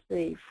right to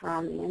receive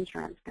from the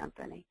insurance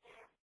company.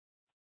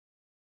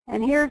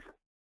 And here's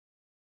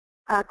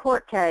a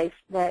court case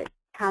that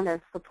kind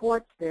of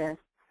supports this.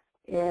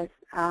 Is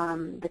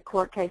the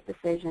court case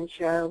decisions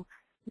show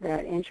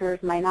that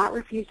insurers may not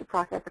refuse to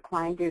process a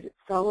claim due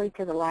solely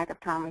to the lack of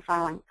timely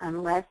filing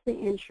unless the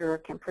insurer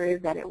can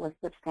prove that it was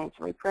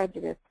substantially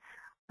prejudiced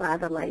by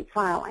the late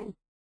filing.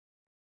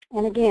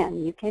 And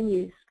again, you can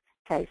use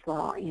case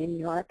law in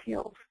your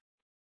appeals.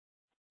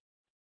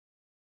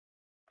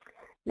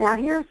 Now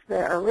here's the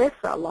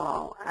ERISA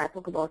law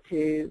applicable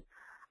to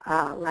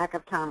lack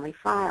of timely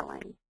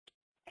filing.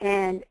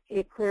 And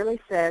it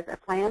clearly says a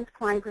plan's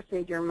claim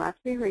procedure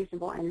must be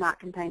reasonable and not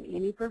contain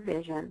any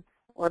provision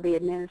or be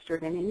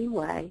administered in any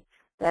way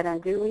that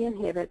unduly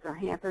inhibits or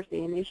hampers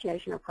the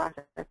initiation or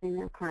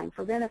processing of claim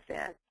for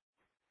benefits.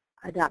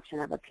 Adoption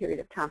of a period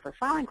of time for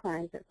filing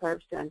claims that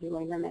serves to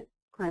unduly limit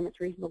claimant's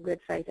reasonable good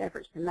faith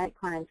efforts to make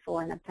claims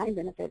for and obtain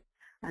benefits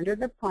under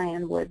the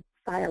plan would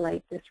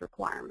violate this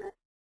requirement.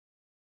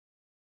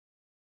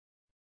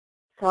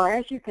 So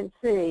as you can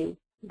see,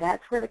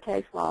 that's where the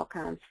case law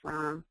comes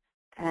from,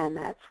 and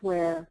that's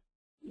where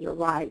your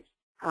rights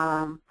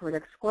for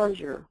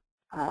disclosure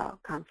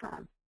come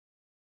from.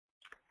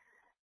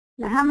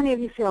 Now, how many of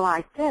you feel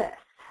like this?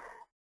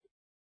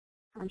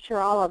 I'm sure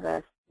all of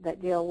us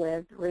that deal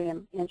with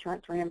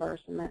insurance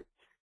reimbursement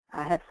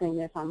have seen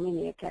this on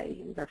many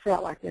occasions, or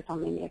felt like this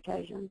on many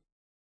occasions.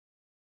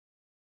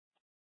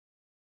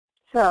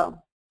 So,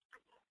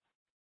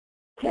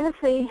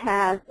 Tennessee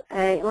has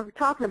we're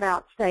talking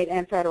about state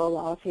and federal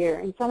laws here,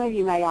 and some of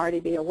you may already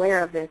be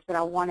aware of this, but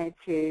I wanted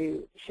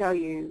to show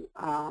you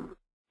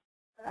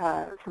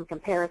some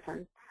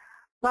comparisons.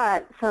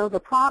 So the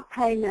prompt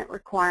payment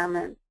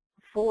requirement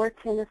for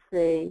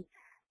Tennessee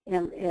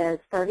is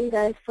 30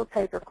 days for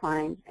paper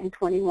claims and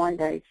 21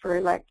 days for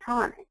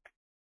electronic.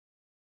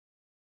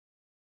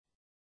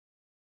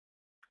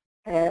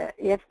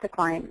 If the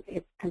claim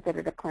is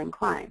considered a claim.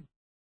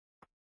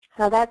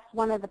 So that's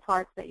one of the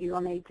parts that you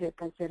will need to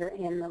consider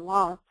in the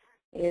law,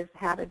 is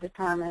how to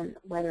determine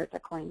whether it's a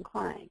claim.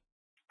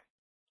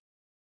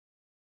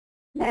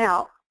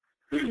 Now,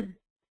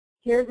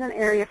 here's an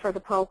area for the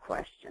poll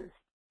questions.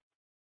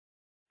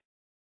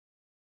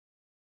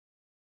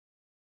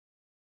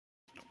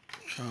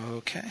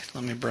 Okay,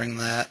 let me bring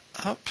that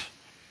up.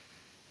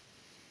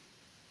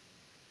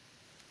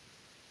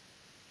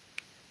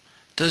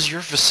 Does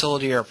your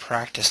facility or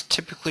practice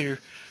typically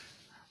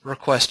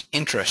request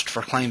interest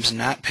for claims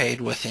not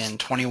paid within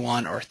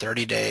 21 or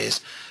 30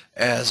 days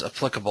as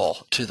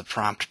applicable to the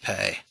prompt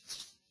pay?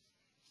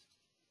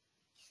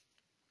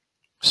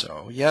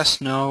 So yes,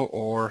 no,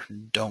 or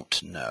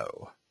don't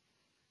know.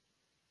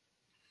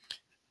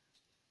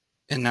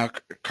 And now,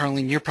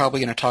 Carlene, you're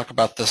probably going to talk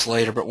about this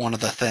later, but one of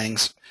the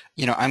things,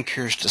 I'm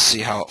curious to see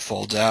how it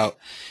folds out,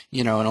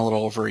 in a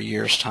little over a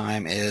year's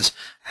time is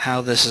how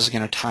this is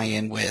going to tie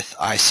in with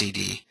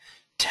ICD-10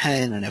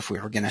 and if we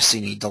were going to see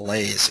any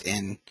delays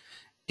in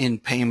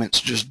payments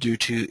just due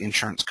to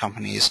insurance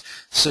companies'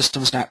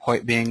 systems not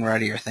quite being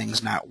ready or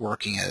things not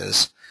working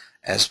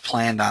as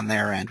planned on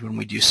their end when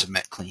we do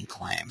submit clean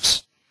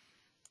claims.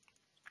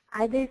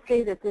 I do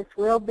see that this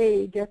will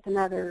be just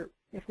another,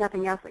 if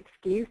nothing else,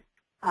 excuse.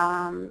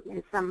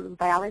 And some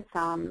valid,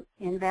 some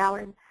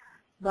invalid,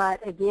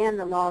 but again,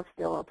 the laws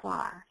still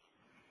apply.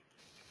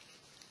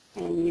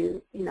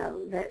 And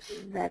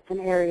that's an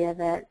area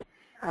that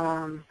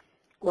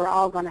we're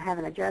all going to have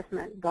an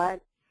adjustment, but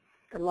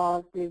the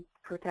laws do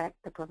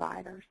protect the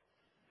providers.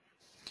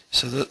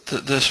 So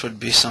this would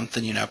be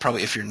something,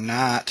 probably if you're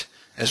not,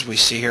 as we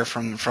see here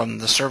from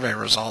the survey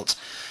results,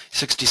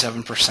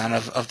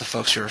 67% of the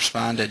folks who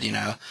responded,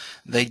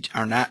 they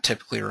are not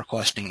typically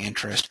requesting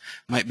interest.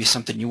 Might be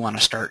something you want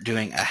to start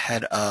doing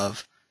ahead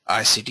of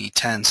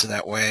ICD-10, so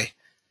that way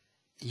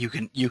you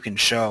can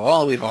show,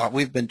 oh,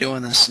 we've been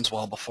doing this since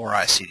well before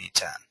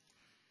ICD-10.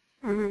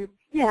 Mm-hmm.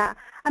 Yeah,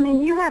 I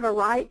mean, you have a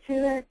right to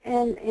it,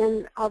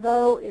 and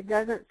although it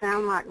doesn't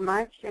sound like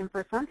much, and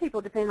for some people,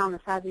 depending on the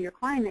size of your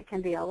claim, it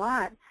can be a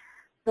lot.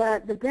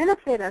 But the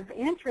benefit of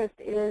interest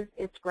is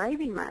it's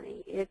gravy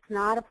money. It's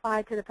not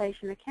applied to the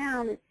patient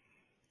account. It's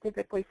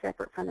typically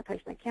separate from the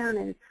patient account,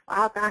 and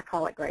I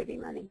call it gravy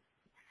money.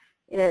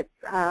 It's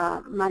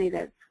money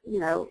that's,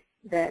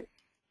 that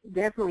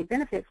definitely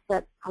benefits,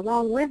 but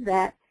along with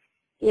that,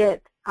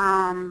 it's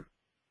a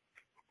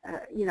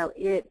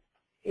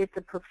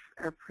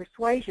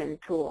persuasion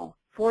tool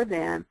for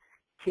them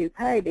to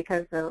pay,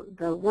 because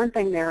the one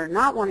thing they're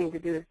not wanting to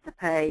do is to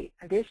pay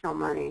additional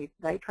money.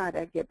 They try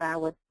to get by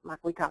with, like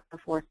we talked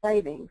before,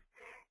 savings.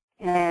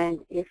 And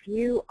if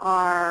you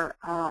are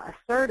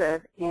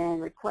assertive in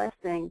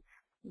requesting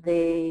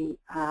the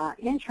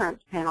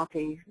insurance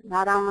penalties,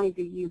 not only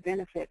do you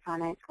benefit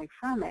financially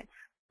from it,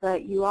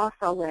 but you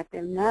also let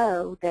them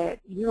know that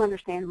you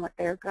understand what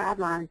their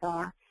guidelines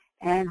are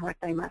and what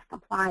they must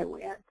comply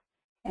with.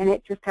 And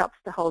it just helps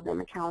to hold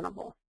them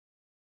accountable.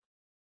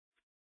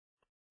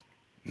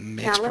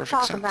 Makes now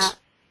perfect sense.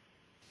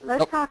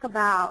 Let's talk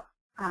about,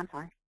 I'm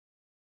sorry.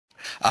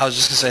 I was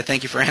just going to say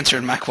thank you for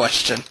answering my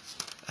question.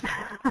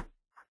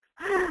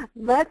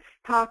 Let's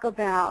talk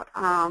about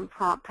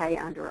prompt pay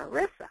under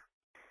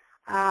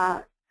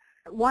ERISA.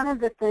 One of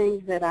the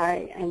things that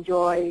I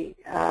enjoy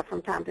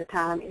from time to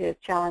time is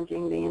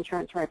challenging the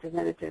insurance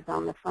representatives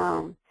on the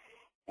phone.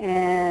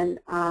 And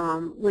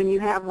when you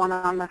have one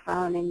on the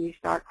phone and you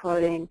start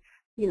quoting,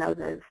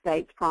 the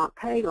state's prompt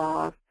pay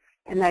laws,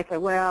 and they say,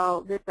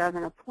 well, this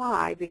doesn't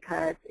apply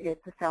because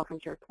it's a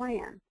self-insured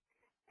plan.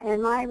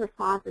 And my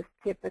response is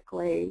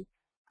typically,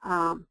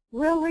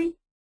 really?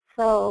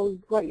 So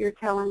what you're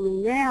telling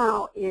me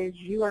now is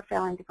you are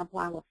failing to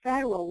comply with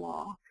federal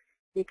law,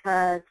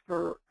 because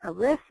for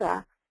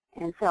ERISA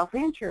and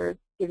self-insured,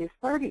 it is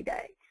 30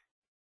 days.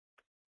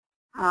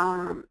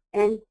 And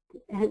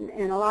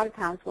a lot of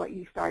times what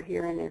you start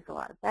hearing is a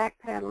lot of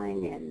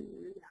backpedaling and,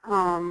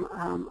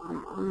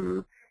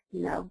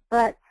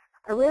 but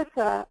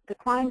ERISA, the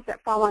claims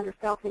that fall under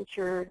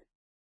self-insured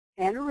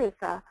and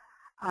ERISA,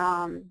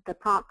 the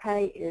prompt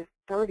pay is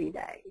 30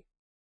 days.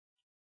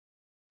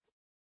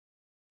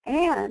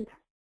 And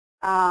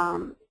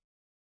a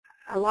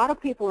lot of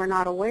people are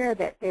not aware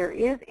that there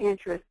is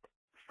interest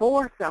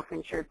for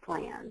self-insured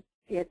plans.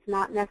 It's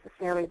not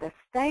necessarily the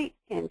state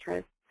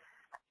interest.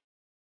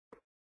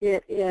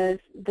 It is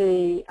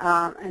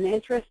an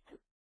interest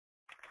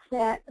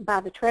set by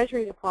the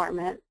Treasury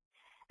Department,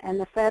 and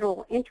the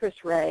federal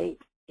interest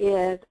rate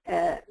is,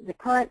 the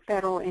current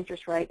federal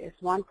interest rate is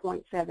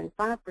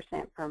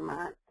 1.75% per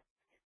month.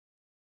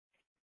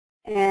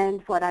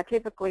 And what I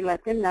typically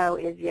let them know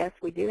is, yes,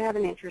 we do have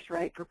an interest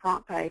rate for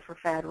prompt pay for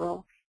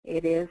federal.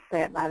 It is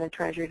set by the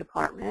Treasury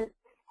Department,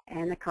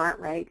 and the current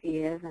rate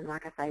is, and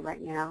like I say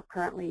right now,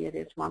 currently it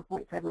is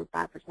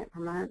 1.75% per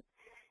month.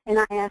 And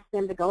I asked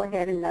them to go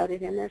ahead and note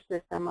it in their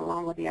system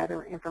along with the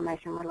other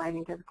information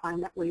relating to the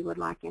claim that we would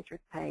like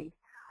interest paid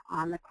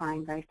on the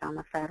claim based on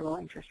the federal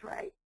interest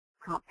rate,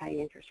 prompt pay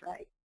interest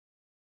rate.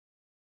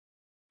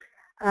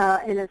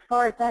 And as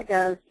far as that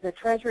goes, the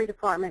Treasury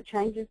Department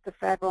changes the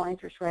federal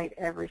interest rate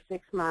every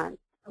 6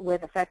 months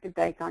with effective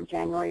dates on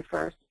January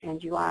 1st and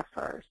July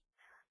 1st.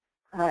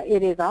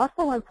 It is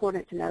also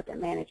important to note that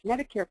managed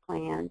Medicare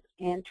plans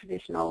and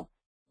traditional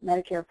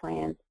Medicare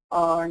plans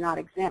are not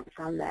exempt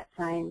from that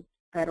same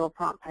federal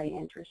prompt pay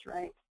interest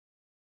rate.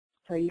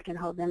 So you can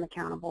hold them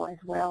accountable as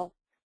well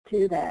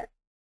to that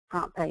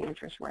prompt pay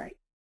interest rate.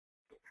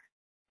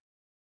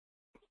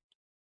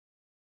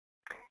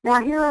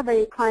 Now here are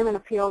the claim and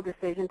appeal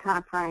decision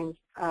timeframes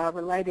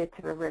related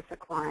to ERISA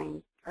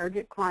claims.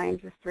 Urgent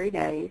claims is 3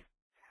 days,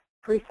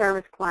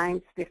 pre-service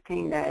claims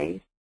 15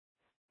 days,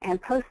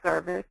 and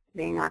post-service,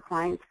 being our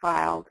claims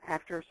filed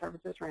after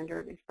service is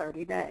rendered, is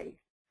 30 days.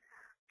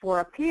 For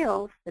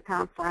appeals, the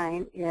time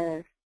frame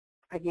is,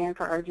 again,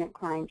 for urgent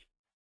claims,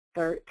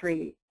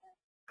 3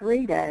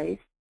 days,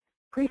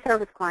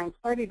 pre-service claims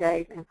 30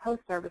 days, and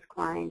post-service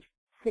claims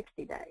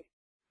 60 days.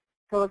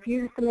 So if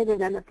you submitted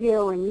an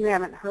appeal and you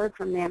haven't heard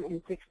from them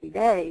in 60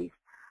 days,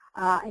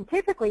 and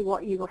typically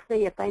what you will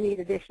see, if they need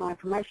additional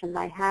information,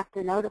 they have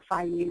to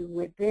notify you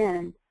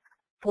within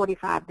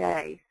 45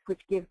 days,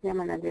 which gives them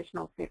an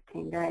additional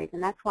 15 days.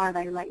 And that's why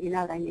they let you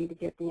know they need to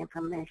get the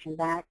information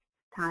back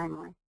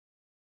timely,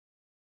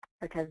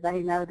 because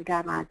they know the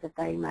guidelines that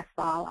they must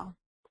follow.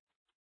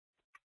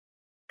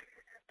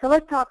 So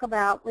let's talk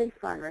about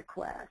refund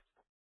requests.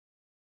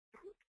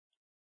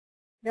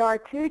 There are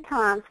 2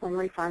 times when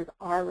refunds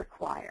are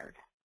required.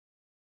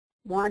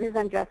 One is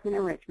unjust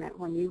enrichment,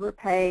 when you were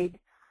paid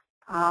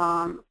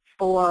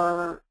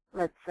for,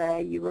 let's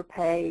say you were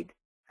paid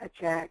a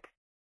check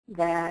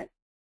that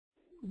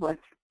was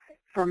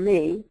for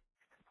me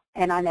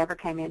and I never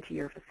came into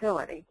your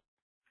facility.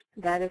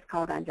 That is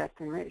called unjust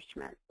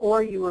enrichment.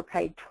 Or you were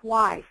paid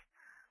twice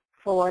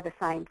for the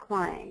same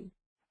claim.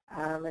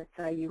 Let's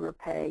say you were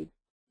paid,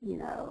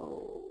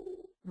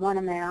 one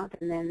amount,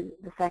 and then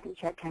the second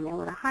check came in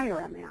with a higher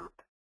amount.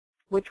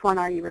 Which one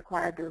are you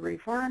required to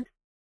refund?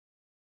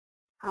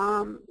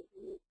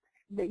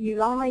 That you've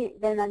only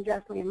been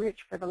unjustly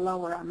enriched for the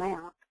lower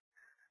amount.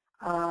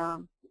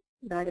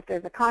 But if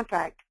there's a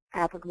contract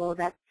applicable,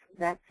 that's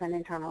an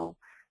internal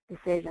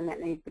decision that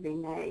needs to be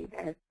made.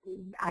 As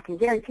I can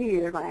guarantee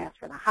you they're going to ask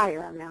for the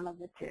higher amount of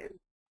the 2.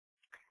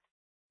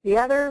 The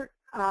other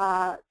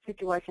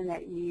situation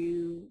that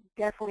you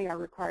definitely are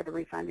required to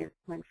refund is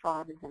when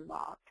fraud is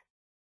involved.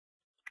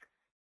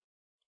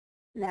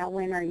 Now,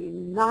 when are you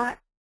not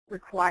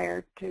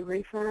required to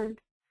refund?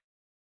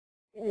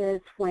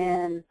 Is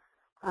when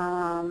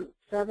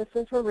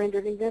services were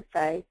rendered in good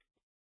faith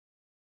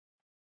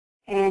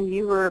and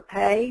you were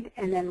paid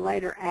and then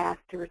later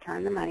asked to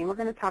return the money. We're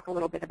going to talk a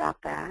little bit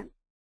about that.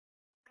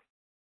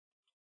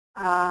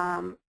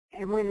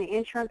 And when the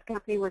insurance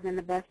company was in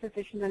the best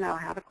position to know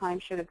how the claim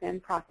should have been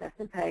processed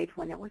and paid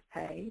when it was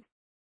paid.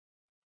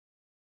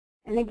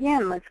 And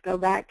again, let's go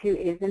back to,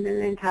 is it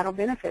an entitled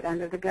benefit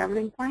under the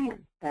governing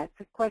plan? That's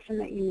a question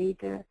that you need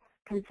to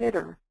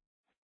consider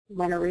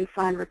when a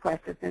refund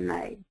request has been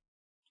made.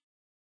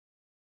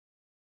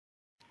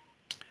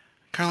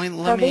 Carlene,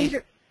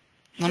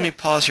 let me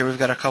pause here. We've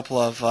got a couple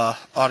of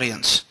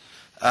audience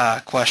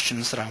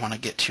questions that I want to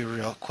get to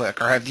real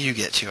quick, or have you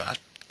get to. I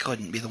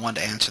couldn't be the one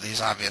to answer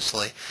these,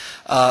 obviously.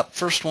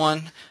 First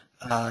one,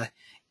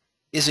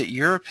 is it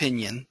your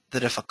opinion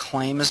that if a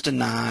claim is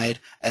denied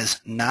as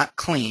not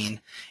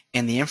clean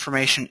and the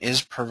information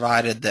is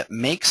provided that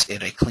makes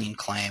it a clean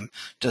claim,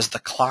 does the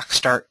clock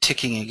start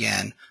ticking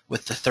again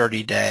with the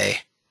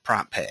 30-day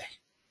prompt pay?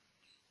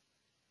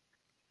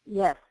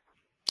 Yes.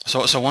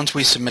 So once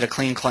we submit a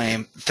clean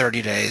claim,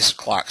 30 days,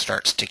 clock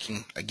starts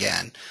ticking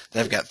again.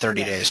 They've got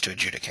 30 days to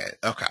adjudicate.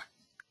 Okay,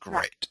 great.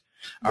 Right.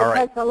 All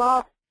right. Because the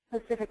law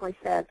specifically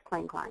says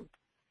clean claim.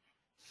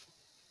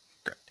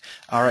 Great.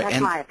 All right.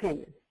 That's my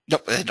opinion.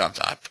 Nope,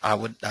 I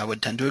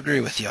would tend to agree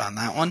with you on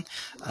that one.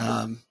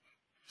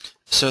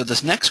 So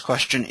this next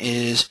question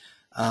is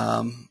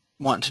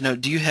wanting to know,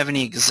 do you have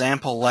any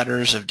example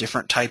letters of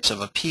different types of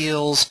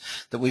appeals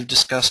that we've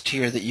discussed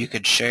here that you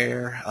could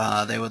share?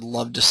 They would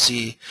love to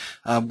see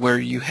where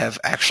you have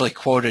actually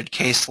quoted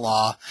case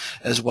law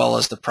as well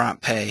as the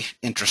prompt pay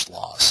interest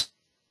laws.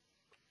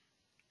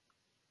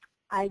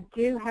 I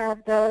do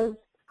have those.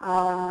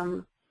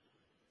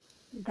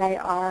 They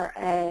are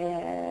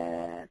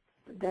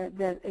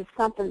it's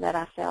something that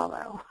I sell,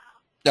 though.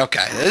 Okay.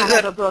 I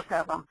have a book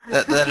of them.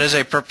 that is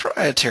a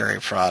proprietary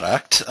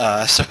product.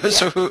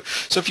 So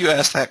if you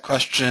ask that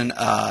question,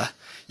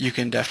 you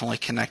can definitely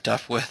connect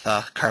up with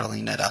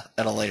Carlene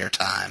at a later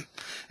time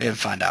and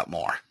find out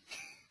more.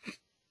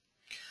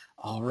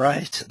 All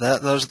right.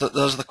 Those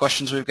are the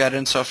questions we've got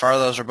in so far.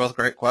 Those are both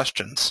great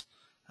questions.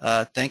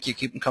 Thank you.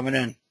 Keep them coming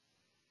in.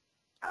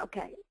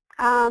 Okay.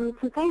 Some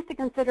things to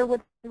consider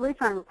with the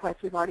refund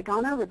requests. We've already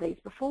gone over these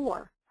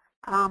before.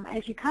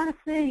 As you kind of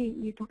see,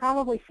 you can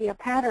probably see a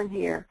pattern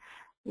here.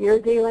 You're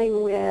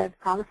dealing with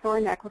promissory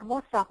and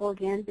equitable estoppel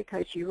again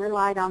because you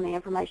relied on the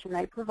information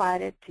they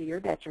provided to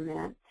your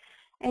detriment.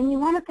 And you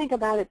want to think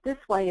about it this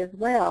way as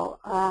well.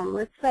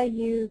 Let's say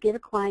you get a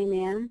claim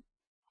in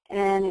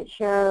and it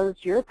shows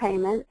your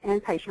payment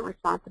and patient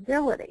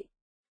responsibility.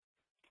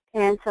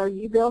 And so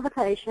you bill the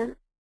patient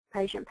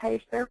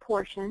pays their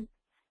portion,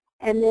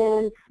 and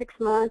then 6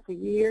 months, a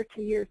year,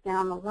 2 years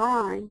down the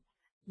line,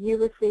 you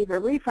receive a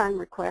refund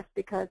request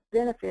because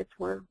benefits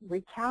were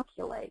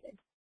recalculated,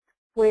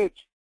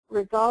 which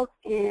results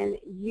in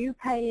you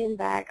paying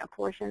back a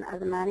portion of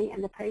the money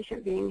and the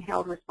patient being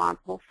held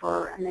responsible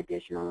for an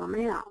additional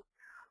amount.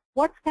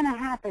 what's going to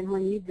happen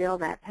when you bill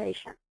that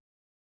patient?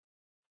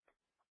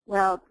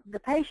 Well, the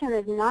patient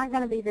is not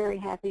going to be very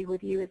happy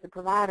with you as a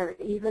provider,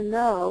 even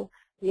though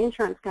the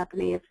insurance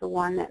company is the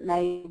one that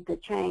made the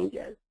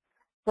changes.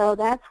 So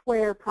that's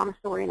where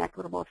promissory and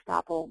equitable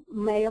estoppel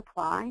may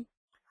apply.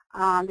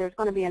 There's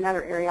going to be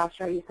another area. I'll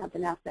show you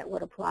something else that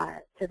would apply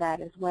to that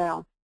as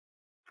well.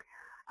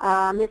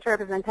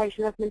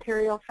 Misrepresentation of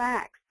material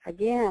facts.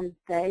 Again,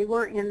 they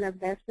were in the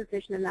best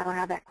position to know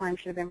how that claim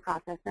should have been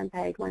processed and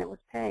paid when it was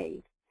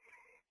paid.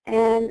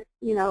 And,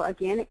 you know,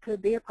 again, it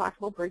could be a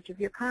possible breach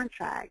of your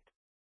contract.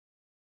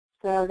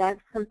 So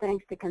that's some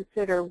things to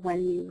consider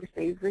when you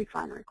receive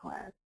refund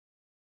requests.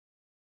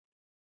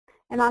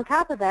 And on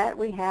top of that,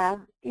 we have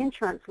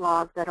insurance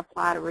laws that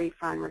apply to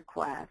refund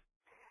requests.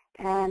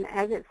 And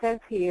as it says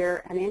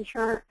here,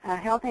 a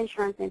health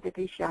insurance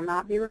entity shall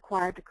not be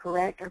required to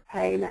correct a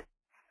payment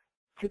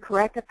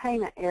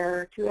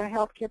error to a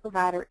healthcare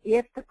provider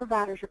if the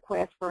provider's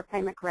request for a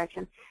payment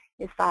correction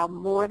is filed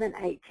more than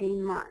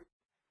 18 months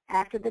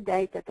after the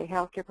date that the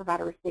healthcare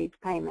provider receives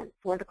payment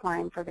for the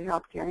claim for the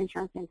healthcare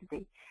insurance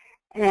entity.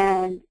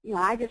 And, you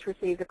know, I just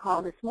received a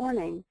call this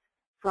morning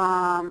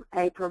from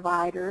a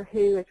provider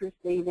who is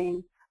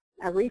receiving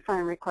a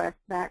refund request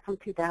back from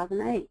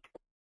 2008.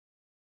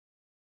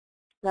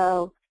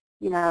 So,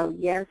 you know,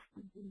 yes,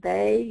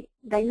 they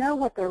know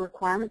what their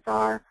requirements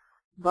are,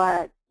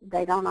 but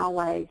they don't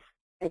always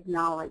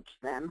acknowledge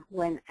them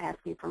when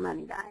asking for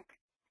money back.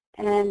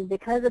 And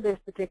because of this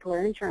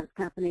particular insurance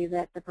company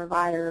that the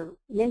provider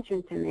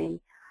mentioned to me,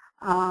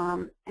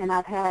 and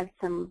I've had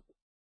some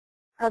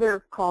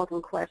other calls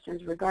and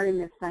questions regarding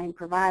this same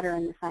provider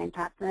and the same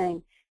type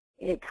thing,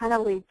 it kind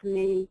of leads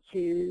me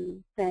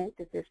to think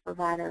that this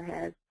provider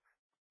has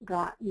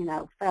got, you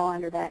know, fell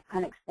under that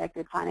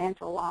unexpected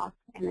financial loss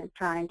and is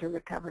trying to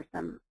recover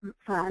some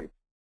funds.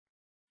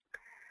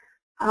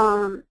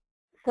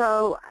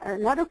 So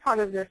another part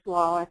of this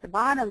law at the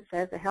bottom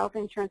says a health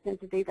insurance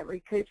entity that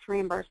recoups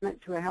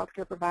reimbursement to a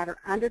healthcare provider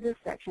under this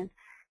section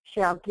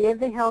shall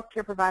give the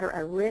healthcare provider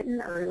a written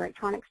or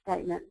electronic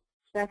statement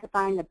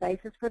specifying the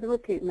basis for the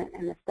recoupment,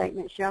 and the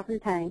statement shall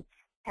contain,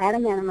 at a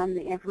minimum,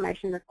 the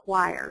information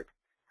required.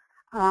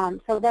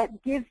 So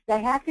that gives,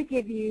 they have to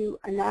give you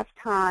enough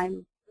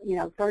time, you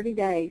know, 30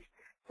 days,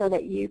 so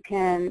that you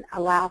can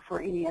allow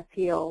for any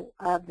appeal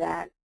of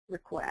that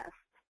request.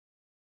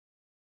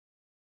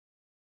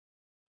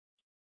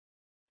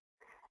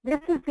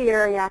 This is the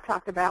area I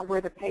talked about where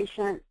the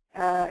patient,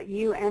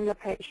 you and the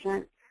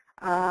patient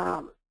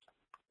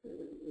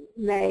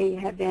may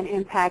have been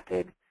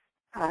impacted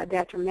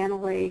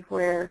detrimentally,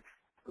 where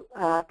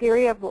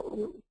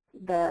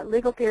the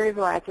legal theory of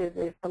latches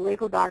is the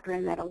legal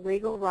doctrine that a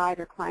legal right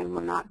or claim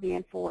will not be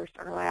enforced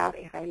or allowed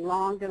if a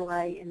long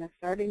delay in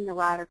asserting the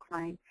right or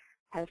claim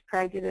has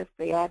prejudiced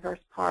the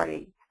adverse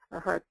party or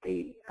hurt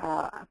the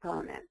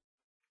opponent.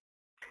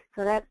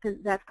 So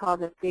that's called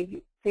the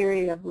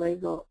theory of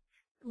legal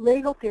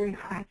theory of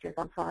latches.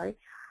 I'm sorry,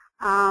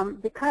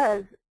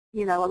 because,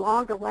 you know, a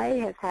long delay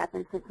has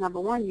happened since, number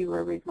one, you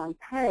were originally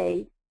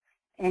paid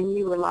and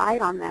you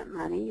relied on that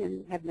money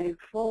and have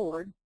moved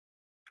forward.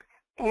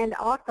 And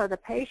also the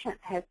patient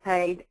has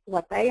paid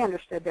what they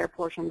understood their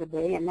portion to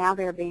be, and now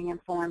they're being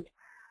informed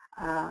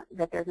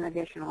that there's an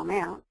additional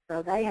amount,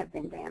 so they have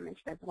been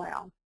damaged as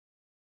well.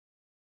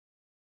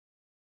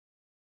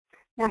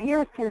 Now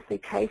here is Tennessee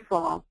case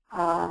law,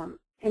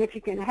 and if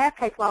you can have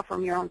case law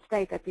from your own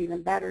state, that's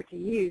even better to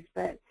use,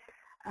 but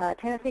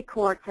Tennessee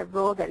courts have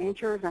ruled that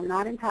insurers are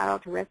not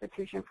entitled to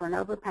restitution for an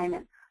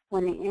overpayment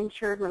when the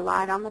insured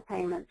relied on the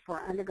payments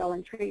for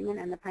undergoing treatment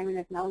and the payment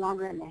is no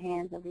longer in the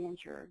hands of the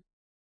insured.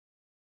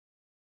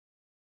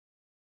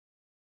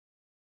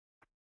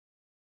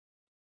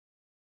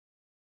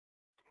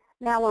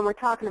 Now, when we're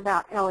talking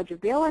about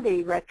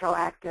eligibility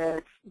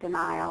retroactive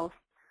denials,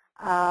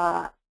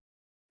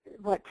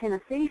 what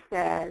Tennessee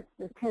says,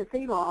 the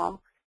Tennessee law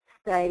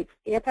states,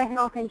 if a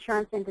health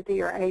insurance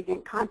entity or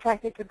agent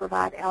contracted to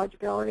provide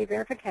eligibility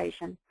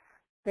verification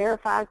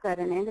verifies that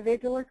an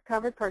individual is a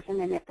covered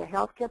person, and if the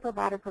healthcare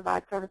provider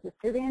provides services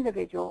to the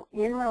individual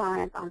in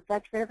reliance on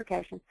such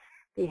verification,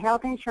 the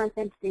health insurance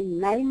entity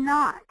may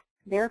not,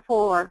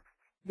 therefore,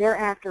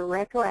 thereafter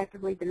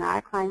retroactively deny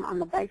a claim on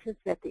the basis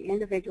that the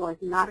individual is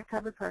not a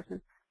covered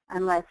person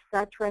unless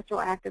such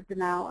retroactive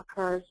denial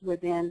occurs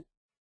within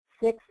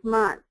 6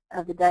 months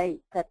of the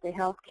date that the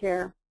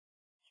healthcare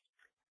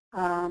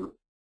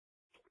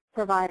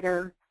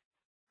provider,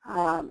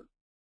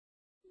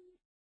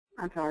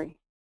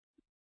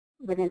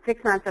 within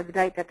 6 months of the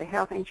date that the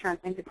health insurance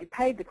entity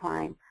paid the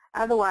claim.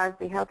 Otherwise,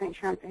 the health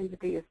insurance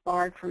entity is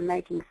barred from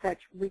making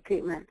such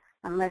recoupment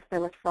unless there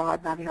was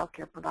fraud by the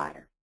healthcare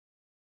provider.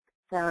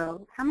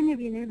 So how many of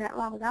you knew that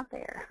law was out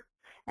there?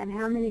 And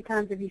how many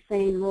times have you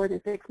seen more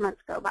than 6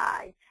 months go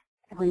by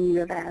when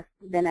you have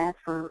been asked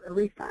for a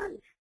refund?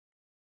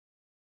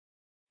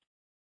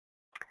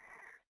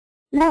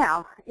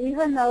 Now,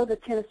 even though the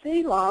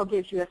Tennessee law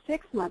gives you a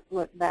 6-month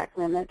look-back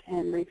limit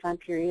and refund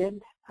period,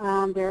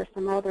 there are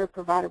some other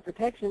provider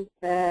protections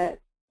that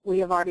we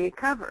have already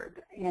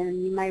covered.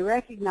 And you may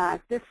recognize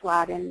this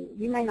slide, and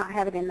you may not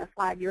have it in the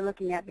slide you're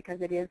looking at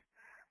because it is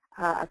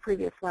a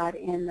previous slide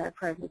in the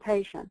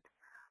presentation,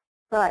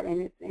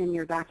 and it's in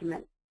your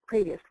document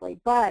previously.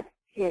 But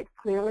it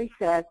clearly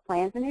says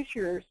plans and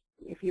insurers,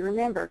 if you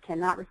remember,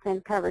 cannot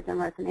rescind coverage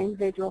unless an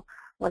individual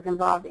was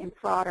involved in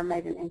fraud or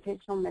made an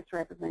intentional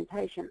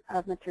misrepresentation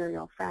of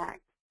material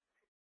facts.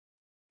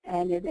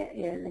 And it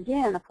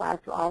again applies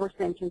to all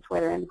rescissions,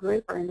 whether in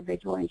group or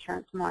individual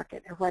insurance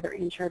market, or whether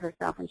insured or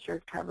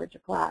self-insured coverage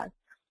applies.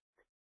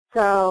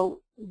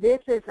 So this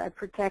is a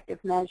protective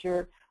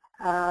measure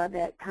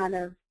that kind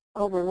of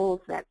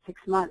overrules that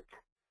 6-month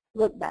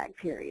look-back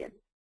period.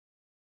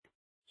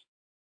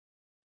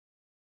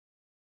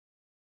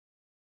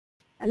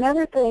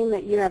 Another thing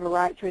that you have a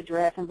right to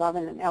address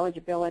involving an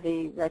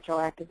eligibility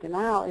retroactive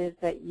denial is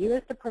that you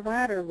as the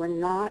provider were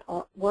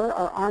or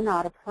are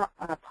not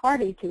a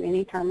party to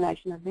any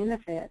termination of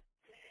benefits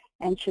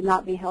and should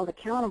not be held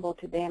accountable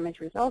to damage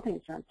resulting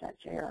from such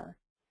error.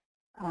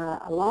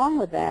 Along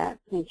with that,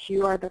 since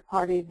you are the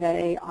party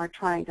they are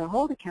trying to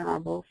hold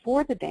accountable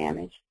for the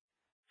damage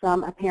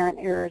from apparent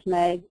errors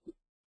made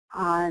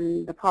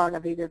on the part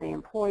of either the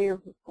employer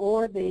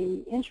or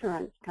the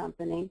insurance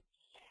company,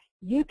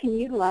 you can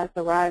utilize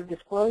the right of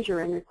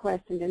disclosure in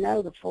requesting to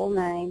know the full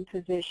name,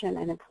 position,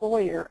 and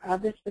employer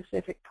of the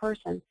specific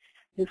person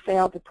who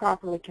failed to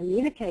properly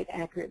communicate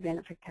accurate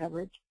benefit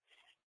coverage,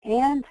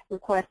 and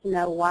request to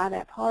know why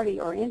that party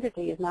or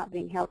entity is not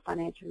being held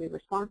financially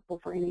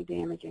responsible for any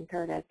damage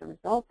incurred as a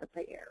result of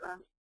the error.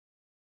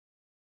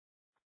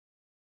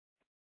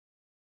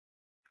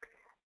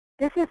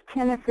 This is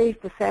Tennessee's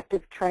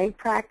Deceptive Trade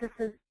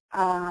Practices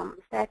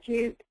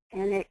statute,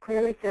 and it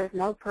clearly says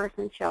no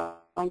person shall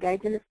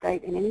engage in the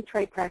state in any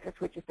trade practice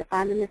which is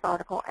defined in this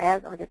article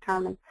as or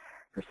determined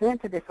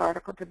pursuant to this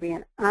article to be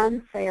an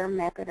unfair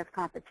method of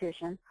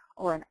competition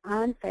or an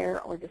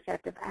unfair or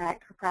deceptive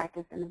act or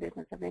practice in the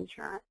business of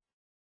insurance.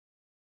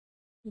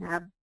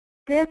 Now,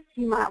 this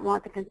you might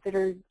want to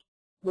consider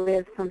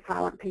with some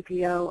silent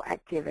PPO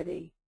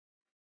activity.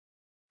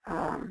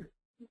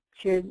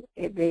 Should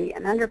it be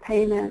an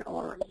underpayment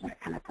or that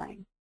kind of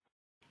thing?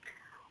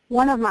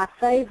 One of my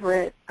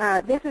favorite,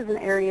 this is an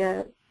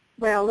area,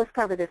 well, let's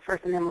cover this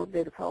first and then we'll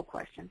do the poll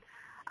question.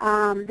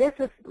 This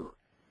is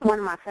one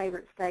of my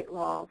favorite state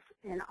laws,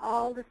 and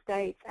all the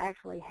states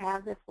actually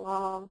have this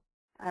law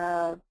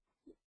to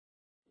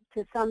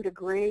some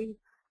degree.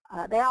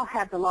 They all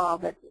have the law,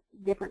 but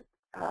different,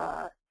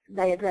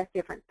 they address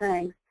different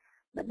things.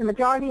 But the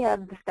majority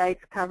of the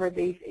states cover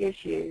these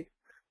issues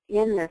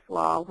in this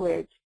law,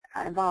 which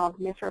involve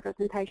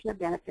misrepresentation of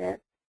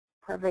benefits,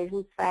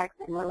 provisions, facts,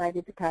 and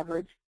related to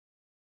coverage.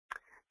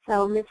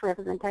 So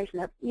misrepresentation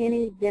of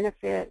any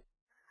benefit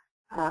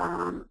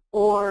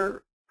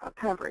or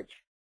coverage.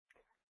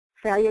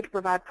 Failure to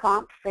provide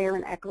prompt, fair,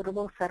 and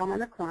equitable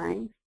settlement of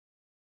claims.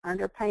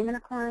 Underpayment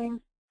of claims.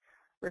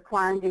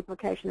 Requiring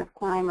duplication of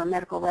claim or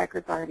medical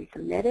records already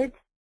submitted.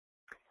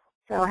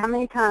 So how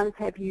many times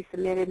have you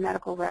submitted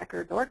medical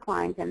records or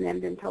claims and then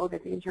been told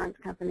that the insurance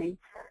company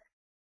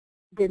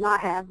did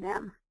not have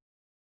them?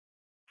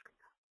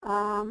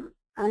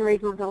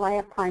 Unreasonable delay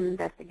of claim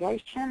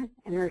investigation,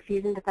 and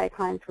refusing to pay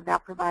claims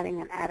without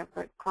providing an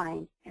adequate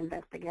claim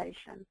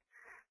investigation.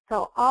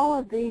 So all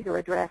of these are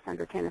addressed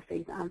under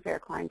Tennessee's Unfair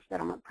Claims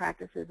Settlement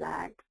Practices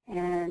Act,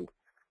 and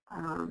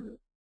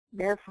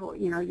therefore,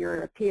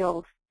 your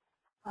appeals,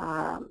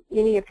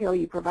 any appeal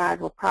you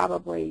provide will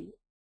probably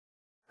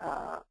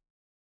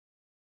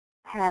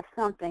have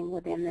something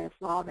within this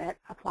law that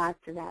applies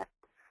to that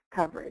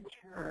coverage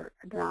or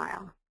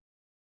denial.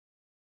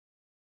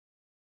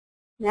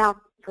 Now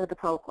for the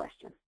poll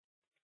question.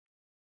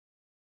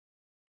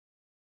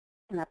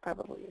 And I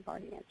probably have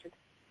already answered.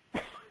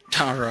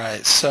 All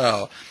right,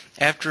 so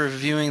after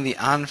reviewing the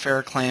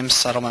Unfair Claims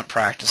Settlement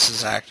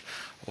Practices Act,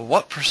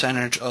 what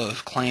percentage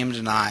of claim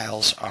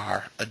denials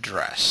are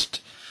addressed?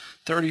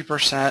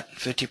 30%,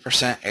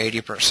 50%,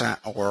 80%,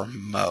 or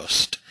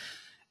most?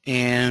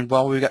 And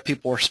while we've got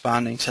people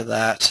responding to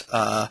that,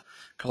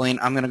 Colleen,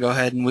 I'm going to go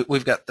ahead and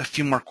we've got a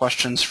few more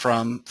questions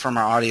from our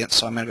audience,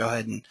 so I'm going to go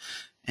ahead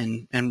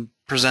and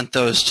present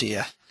those to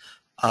you.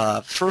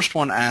 First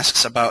one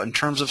asks about, in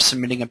terms of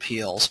submitting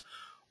appeals,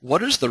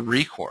 what is the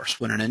recourse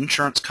when an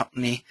insurance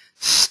company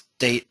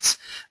states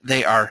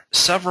they are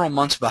several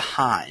months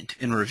behind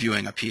in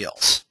reviewing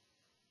appeals?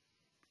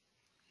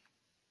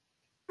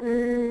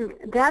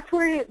 That's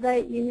where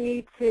you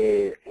need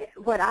to,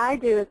 what I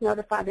do is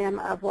notify them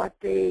of what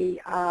the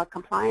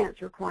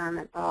compliance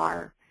requirements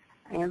are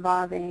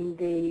involving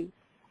the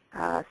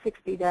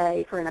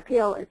 60-day, for an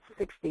appeal, it's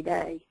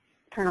 60-day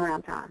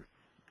turnaround time.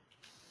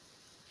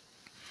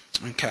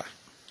 Okay.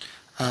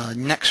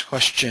 Next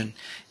question.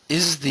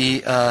 Is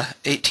the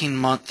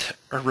 18-month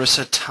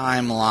ERISA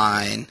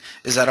timeline,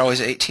 is that always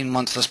 18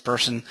 months this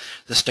person,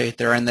 the state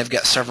they're in? They've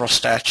got several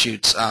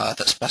statutes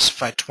that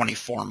specify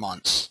 24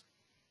 months.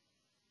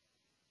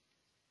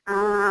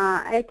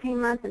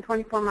 18 months and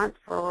 24 months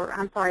for,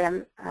 I'm sorry,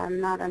 I'm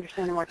not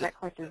understanding what that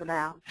question is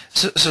about.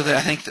 So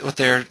I think that what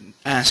they're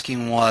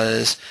asking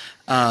was,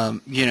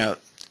 you know,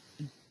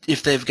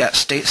 if they've got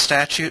state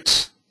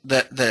statutes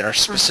that are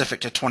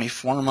specific to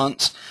 24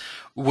 months,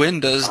 when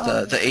does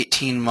the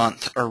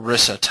 18-month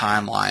ERISA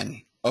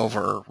timeline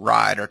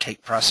override or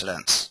take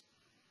precedence?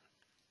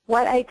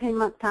 What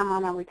 18-month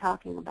timeline are we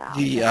talking about?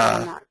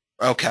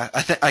 Okay,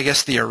 I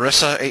guess the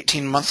ERISA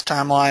 18-month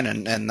timeline,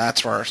 and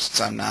that's where,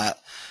 since I'm not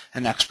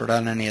an expert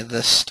on any of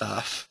this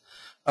stuff.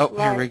 Oh,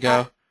 right. Here we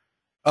go.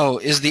 Oh,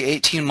 is the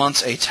 18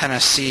 months a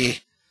Tennessee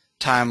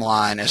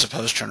timeline as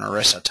opposed to an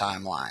ERISA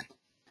timeline?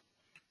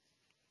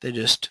 They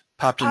just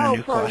popped in a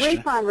new question. Oh, for a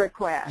refund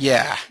request.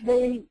 Yeah.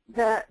 The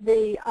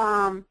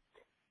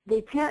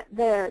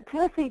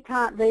Tennessee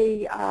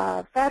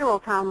the federal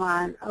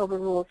timeline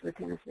overrules the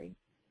Tennessee.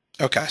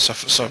 Okay,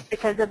 so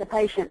because of the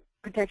Patient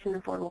Protection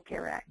and Affordable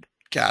Care Act.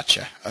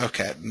 Gotcha.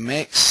 Okay,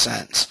 makes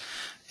sense.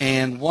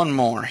 And one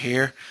more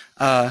here.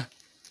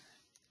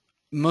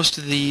 Most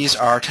of these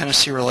are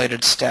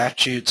Tennessee-related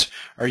statutes.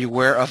 Are you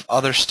aware of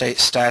other state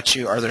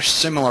statute? Are there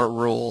similar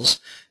rules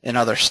in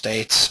other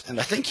states? And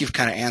I think you've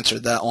kind of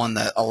answered that one,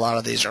 that a lot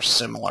of these are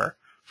similar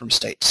from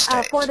state to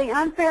state. For the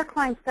Unfair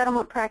Claims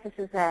Settlement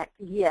Practices Act,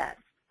 yes.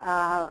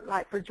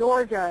 Like for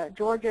Georgia,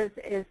 Georgia's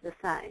is the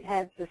same,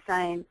 has the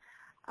same,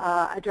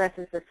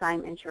 addresses the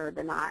same insurer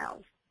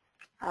denials.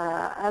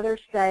 Other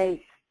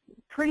states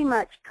pretty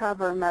much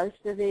cover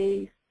most of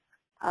these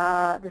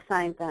the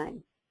same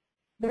thing,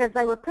 because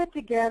they were put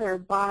together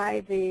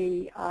by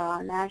the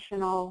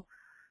National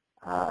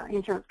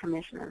Insurance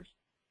Commissioners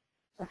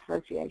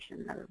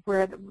Association,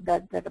 where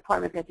the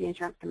department that the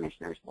insurance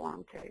commissioners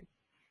belong to.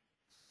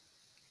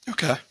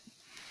 Okay.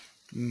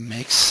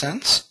 Makes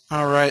sense.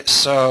 All right,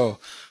 so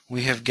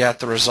we have got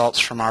the results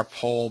from our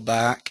poll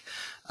back.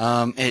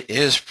 It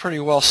is pretty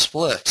well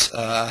split,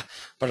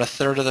 but a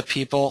third of the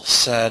people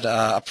said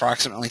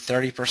approximately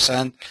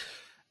 30%,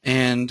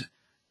 and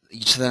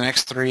each of the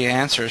next three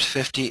answers,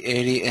 50,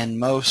 80, and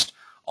most,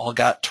 all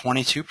got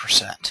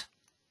 22%.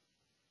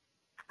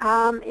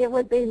 It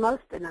would be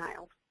most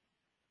denials.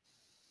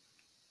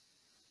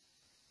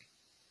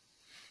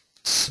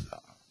 So.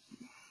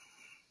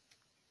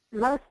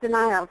 Most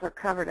denials are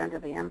covered under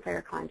the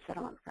Unfair Claims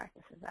Settlement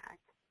Practices Act,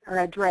 or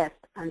addressed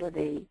under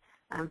the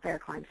Unfair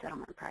Claims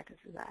Settlement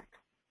Practices Act.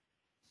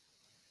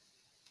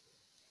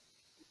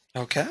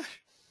 Okay.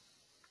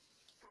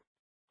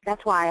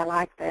 That's why I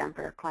like the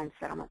Unfair Claims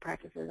Settlement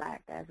Practices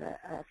Act as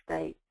a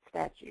state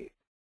statute.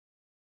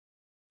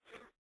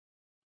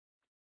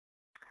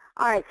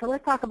 All right, so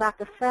let's talk about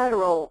the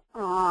federal,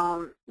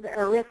 the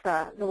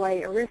ERISA, the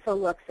way ERISA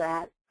looks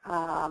at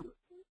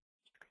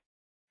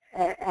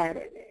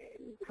it.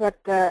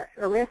 What the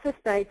ERISA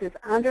states is,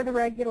 under the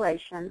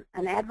regulation,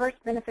 an adverse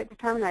benefit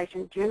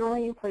determination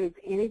generally includes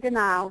any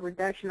denial,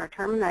 reduction, or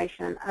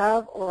termination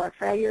of, or a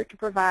failure to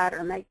provide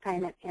or make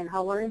payment in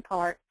whole or in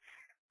part,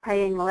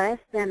 paying less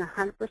than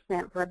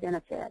 100% for a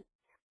benefit.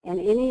 In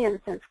any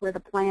instance where the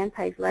plan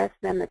pays less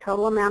than the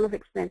total amount of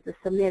expenses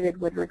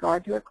submitted with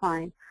regard to a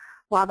claim,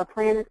 while the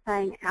plan is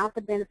paying out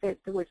the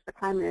benefits to which the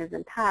claimant is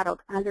entitled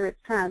under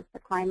its terms, the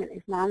claimant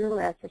is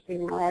nonetheless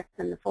receiving less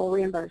than the full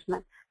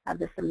reimbursement of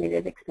the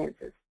submitted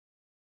expenses.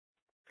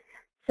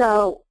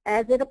 So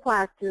as it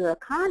applies to a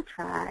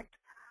contract,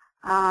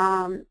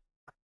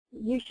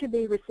 you should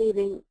be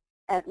receiving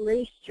at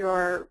least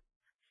the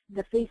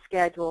fee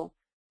schedule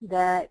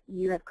that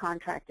you have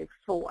contracted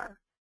for.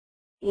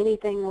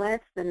 Anything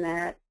less than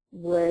that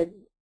would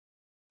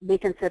be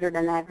considered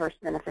an adverse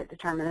benefit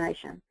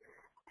determination.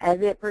 As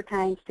it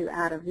pertains to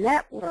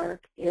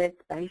out-of-network,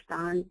 it's based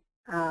on,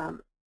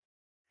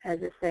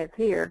 as it says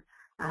here,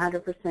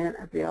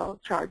 100% of bill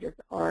charges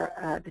or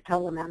the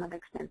total amount of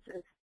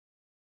expenses.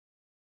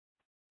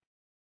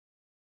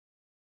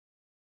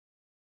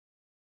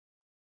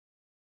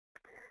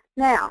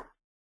 Now,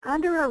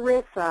 under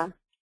ERISA,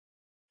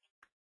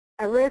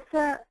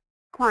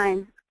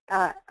 claims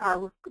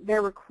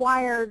they're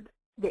required,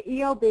 the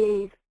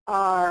EOBs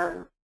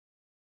are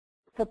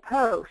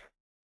supposed,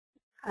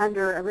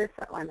 under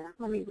ERISA, wait a minute,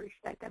 let me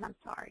restate that, I'm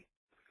sorry.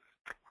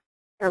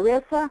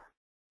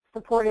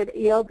 ERISA-supported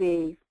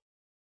EOBs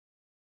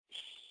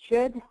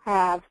should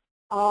have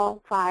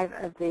all 5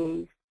 of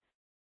these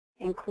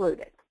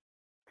included,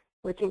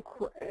 which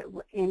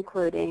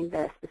including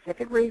the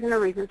specific reason or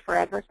reasons for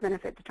adverse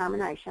benefit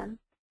determination,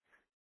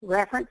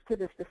 reference to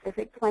the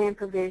specific plan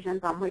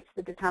provisions on which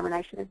the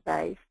determination is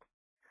based,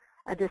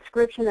 a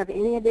description of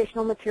any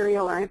additional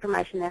material or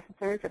information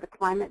necessary for the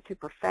claimant to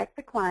perfect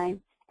the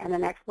claim, and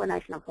an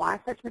explanation of why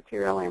such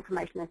material or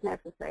information is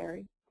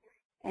necessary,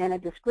 and a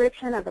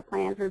description of the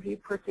plan's review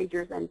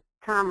procedures and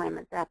time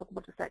limits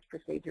applicable to such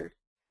procedures,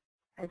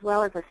 as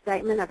well as a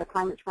statement of the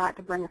claimant's right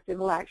to bring a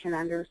civil action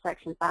under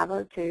Section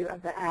 502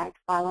 of the Act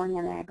following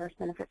an adverse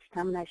benefit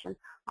determination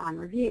on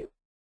review.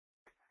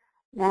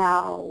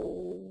 Now,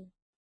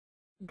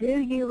 do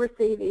you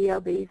receive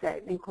EOBs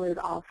that include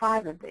all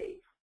 5 of these?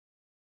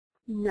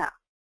 No.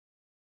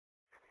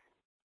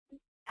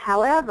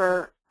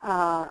 However,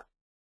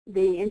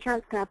 the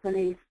insurance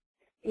companies,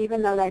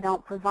 even though they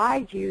don't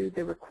provide you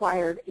the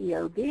required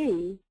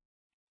EOB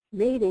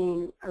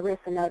meeting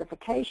ERISA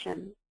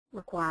notification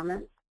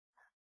requirements,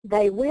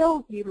 they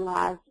will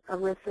utilize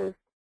ERISA's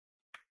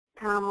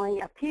timely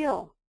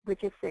appeal,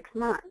 which is 6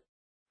 months.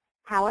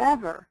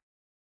 However,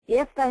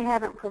 if they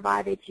haven't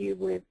provided you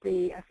with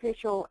the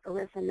official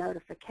ERISA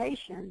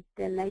notification,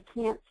 then they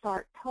can't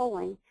start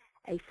tolling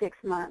a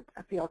 6-month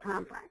appeal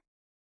timeframe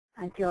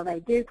until they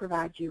do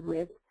provide you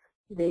with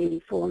the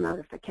full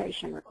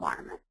notification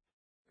requirement.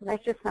 So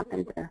that's just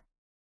something to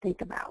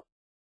think about.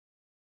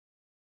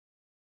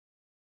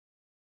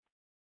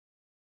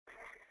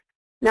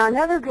 Now,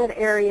 another good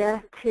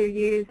area to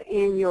use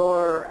in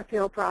your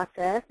appeal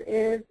process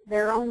is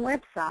their own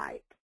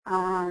website.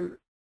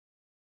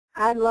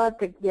 I'd love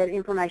to get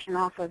information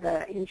off of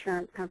the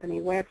insurance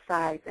company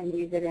websites and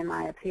use it in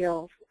my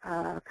appeals,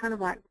 kind of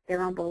like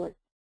their own bullet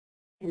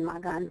in my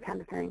gun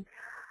kind of thing.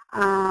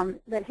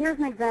 But here's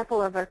an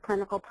example of a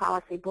clinical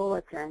policy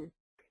bulletin.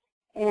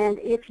 And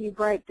if you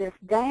break this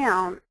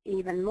down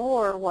even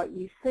more, what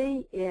you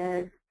see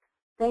is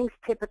things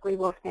typically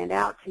will stand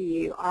out to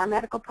you. Our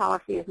medical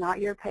policy is not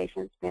your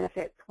patient's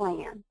benefit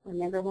plan.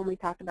 Remember when we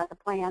talked about the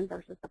plan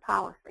versus the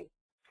policy.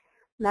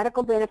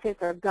 Medical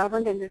benefits are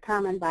governed and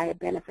determined by a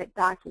benefit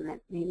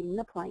document, meaning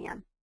the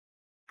plan,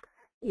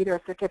 either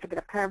a certificate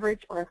of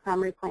coverage or a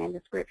summary plan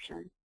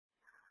description.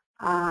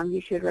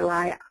 You should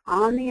rely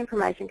on the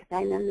information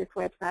contained in this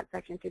website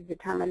section to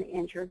determine the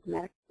insured's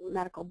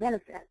medical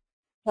benefits.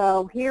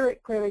 So here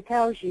it clearly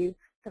tells you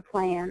the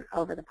plan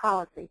over the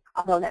policy,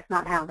 although that's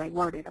not how they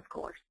word it, of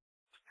course.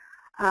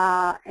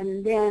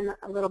 And then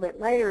a little bit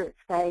later it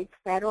states,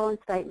 federal and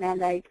state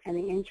mandates and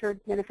the insured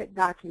benefit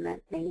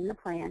document, meaning the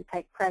plan,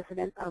 take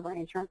precedence over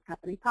insurance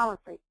company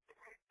policy.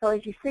 So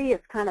as you see,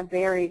 it's kind of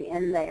buried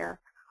in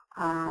there,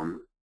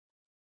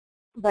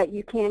 but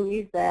you can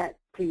use that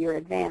to your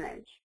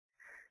advantage.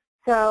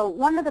 So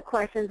one of the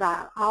questions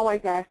I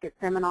always ask at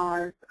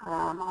seminars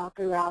all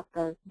throughout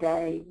the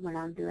day when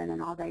I'm doing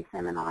an all-day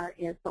seminar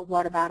is, but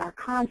what about our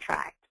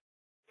contract?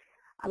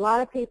 A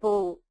lot of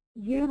people,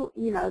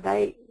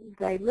 they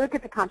look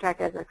at the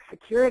contract as a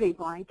security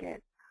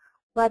blanket,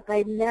 but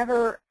they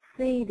never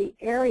see the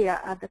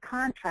area of the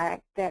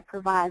contract that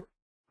provides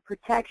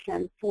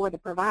protection for the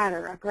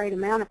provider, a great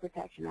amount of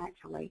protection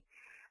actually.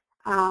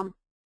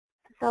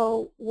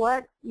 So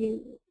what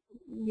you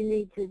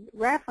need to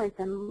reference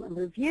and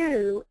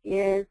review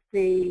is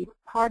the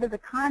part of the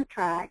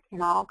contract,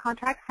 and all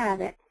contracts have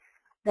it,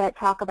 that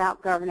talk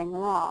about governing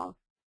laws.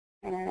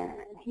 And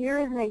here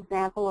is an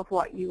example of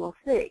what you will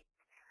see.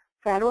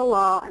 Federal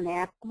law and the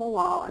applicable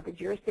law of the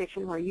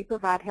jurisdiction where you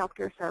provide health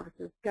care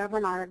services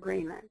govern our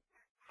agreement.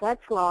 Such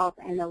laws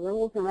and the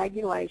rules and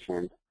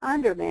regulations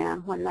under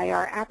them, when they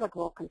are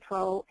applicable,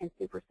 control and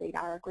supersede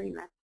our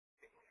agreement.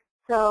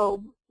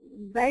 So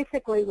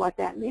basically what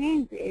that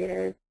means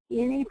is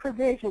any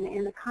provision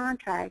in the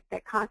contract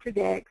that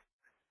contradicts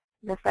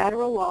the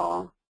federal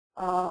law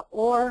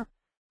or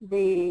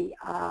the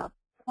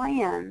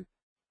plan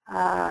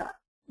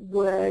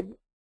would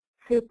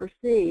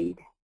supersede,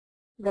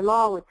 the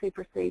law would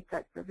supersede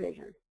such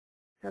provisions.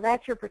 So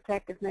that's your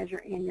protective measure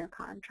in your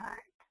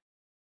contract.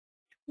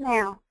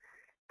 Now,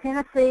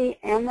 Tennessee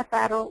and the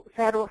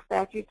federal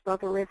statutes,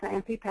 both ERISA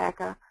and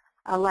PPACA,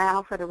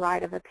 allow for the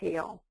right of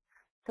appeal.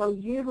 So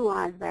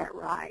utilize that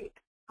right.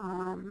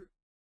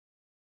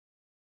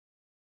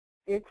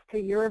 It's to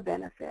your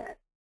benefit.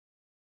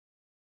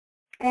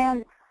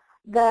 And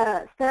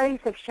the studies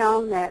have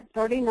shown that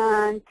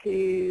 39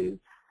 to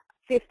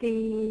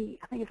 50,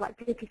 I think it's like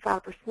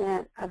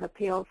 55% of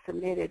appeals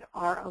submitted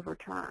are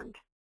overturned.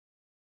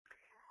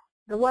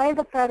 The way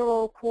the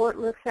federal court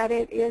looks at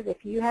it is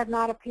if you have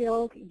not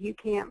appealed, you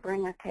can't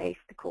bring a case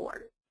to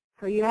court.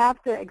 So you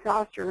have to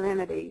exhaust your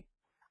remedies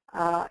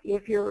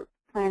if you're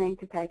planning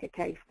to take a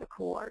case to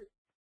court.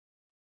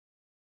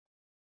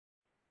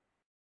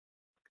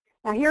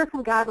 Now here are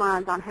some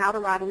guidelines on how to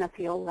write an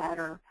appeal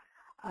letter.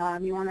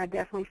 You want to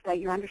definitely state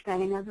your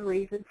understanding of the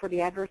reason for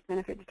the adverse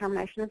benefit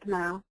determination of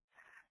denial.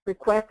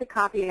 Request a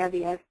copy of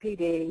the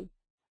SPD.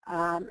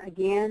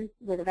 Again,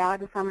 with a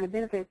valid assignment of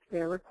benefits,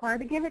 they're required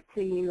to give it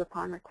to you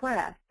upon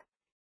request.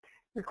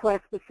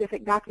 Request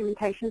specific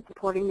documentation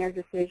supporting their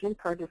decision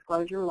per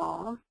disclosure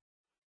laws.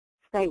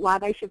 State why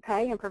they should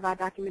pay and provide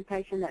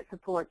documentation that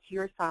supports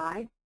your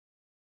side.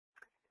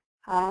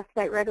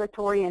 State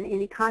regulatory and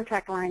any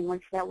contract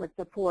language that would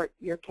support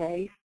your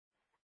case.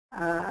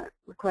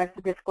 Request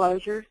the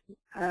disclosures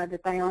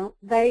that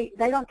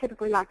they don't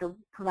typically like to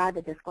provide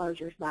the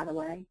disclosures, by the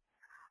way.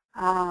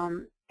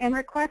 And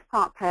request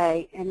prompt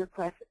pay and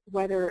request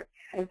whether,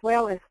 as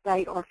well as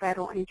state or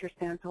federal interest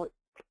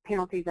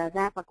penalties as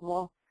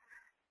applicable.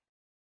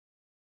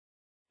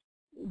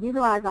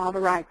 Utilize all the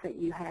rights that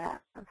you have.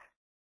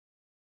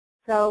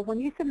 So when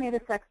you submit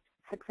a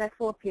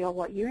successful appeal,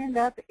 what you end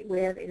up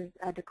with is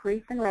a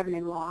decrease in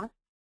revenue loss,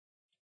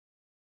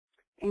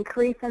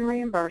 increase in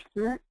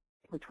reimbursement,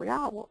 which we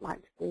all would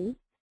like to see,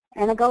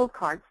 and a gold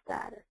card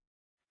status.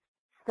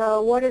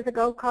 So what is a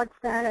gold card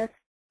status?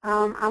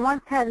 I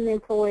once had an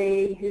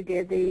employee who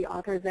did the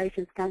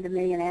authorizations come to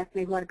me and asked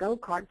me what a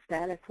gold card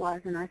status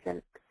was, and I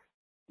said,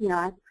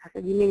 I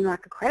said, you mean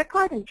like a credit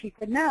card? And she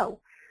said, no.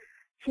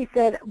 She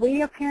said,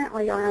 we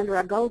apparently are under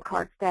a gold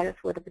card status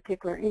with a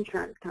particular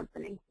insurance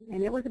company,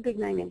 and it was a big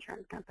name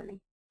insurance company.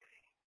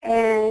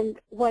 And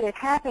what had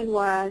happened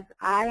was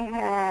I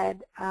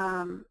had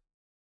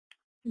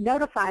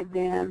notified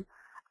them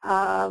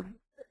of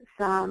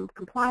some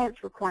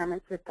compliance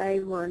requirements that they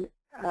were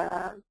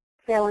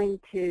failing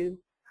to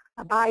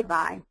abide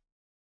by.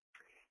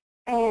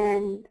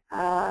 And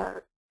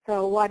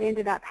so what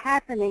ended up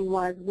happening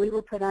was we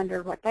were put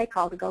under what they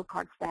called a gold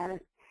card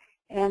status,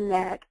 and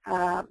that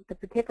the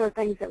particular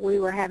things that we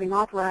were having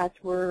authorized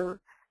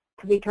were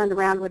to be turned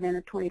around within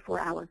a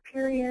 24-hour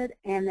period,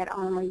 and that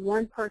only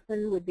one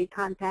person would be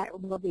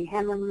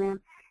handling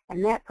them,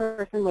 and that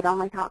person would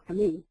only talk to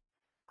me,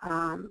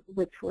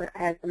 which was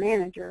as the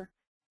manager,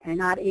 and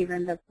not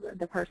even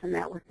the person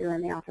that was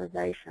doing the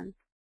authorization.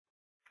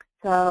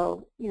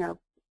 So,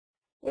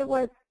 it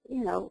was,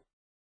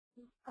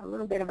 a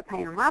little bit of a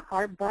pain on my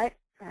part, but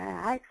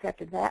I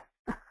accepted that.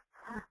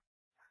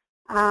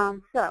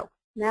 So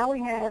now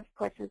we have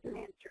questions and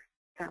answers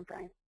time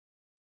frame.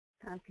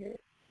 Time period.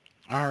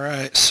 All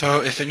right.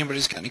 So if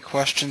anybody's got any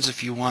questions,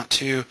 if you want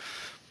to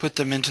put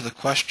them into the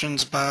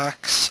questions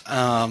box,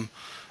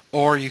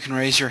 or you can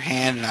raise your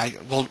hand,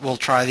 and we'll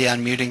try the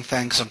unmuting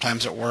thing.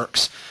 Sometimes it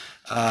works,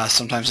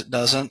 sometimes it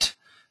doesn't.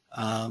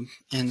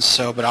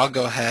 But I'll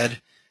go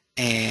ahead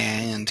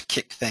and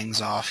kick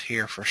things off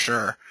here for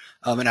sure,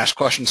 and ask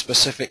questions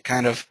specific,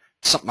 kind of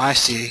something I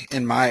see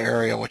in my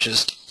area, which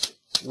is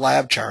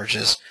lab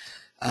charges.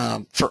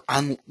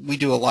 We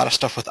do a lot of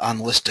stuff with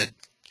unlisted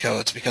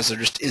codes because there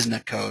just isn't a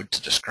code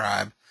to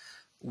describe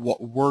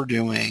what we're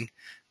doing.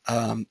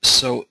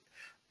 So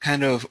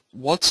kind of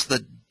what's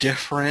the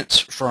difference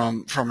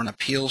from an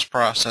appeals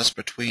process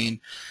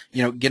between,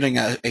 getting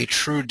a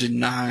true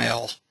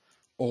denial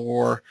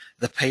or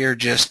the payer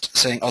just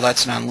saying, oh,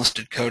 that's an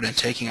unlisted code, and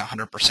taking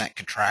 100%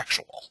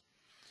 contractual?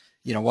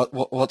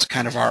 What's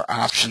kind of our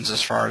options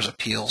as far as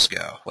appeals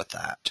go with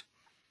that?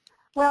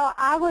 Well,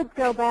 I would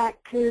go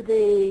back to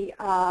the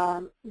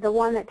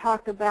one that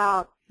talked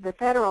about the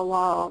federal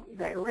law,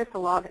 the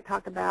ERISA law, that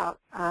talked about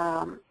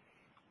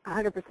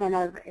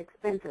 100% of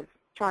expenses,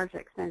 charged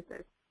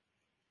expenses.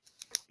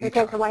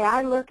 Because the way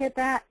I look at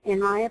that, in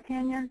my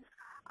opinion,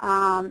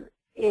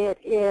 it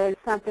is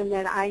something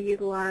that I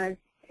utilize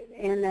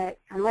in that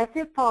unless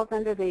it falls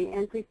under the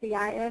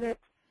NCCI edit,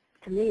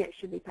 to me it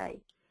should be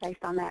paid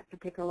based on that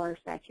particular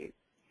statute.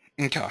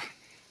 Okay.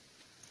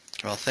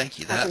 Well, thank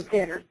you. I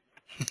consider.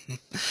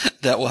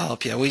 That will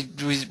help you.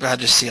 I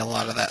just see a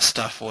lot of that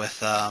stuff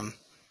with,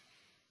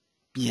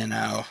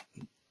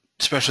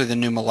 especially the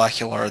new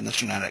molecular and the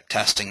genetic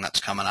testing that's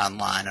coming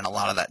online, and a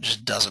lot of that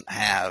just doesn't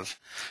have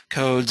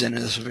codes and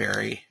is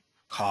very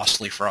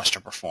costly for us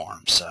to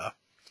perform. So.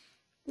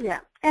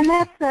 Yeah, and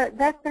that's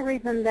the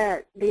reason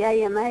that the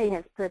AMA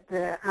has put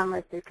the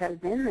unlisted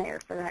codes in there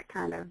for that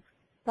kind of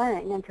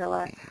thing until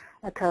a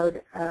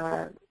code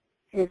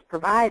is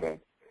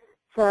provided.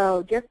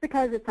 So just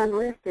because it's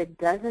unlisted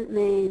doesn't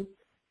mean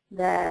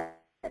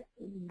that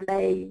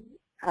they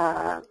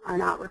are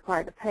not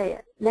required to pay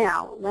it.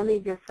 Now, let me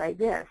just say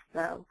this,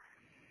 though.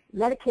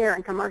 Medicare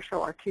and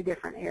commercial are two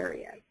different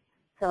areas.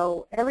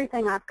 So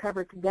everything I've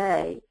covered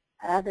today,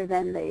 other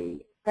than the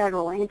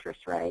federal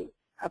interest rate,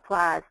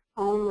 applies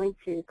only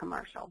to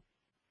commercial.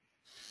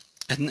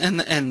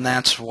 And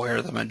that's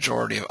where the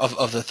majority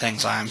of the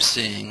things I'm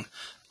seeing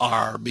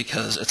are,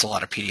 because it's a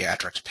lot of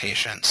pediatrics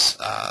patients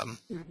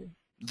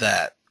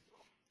that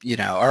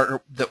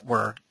that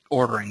we're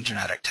ordering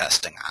genetic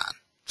testing on.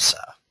 So.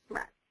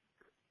 Right.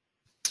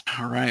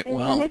 All right.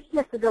 And it's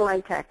just a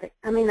delay tactic.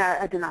 I mean,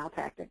 a denial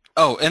tactic.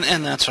 Oh,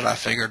 and that's what I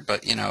figured.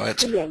 But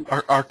it's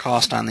our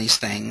cost on these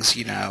things.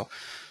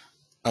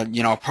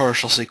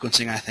 Partial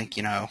sequencing, I think,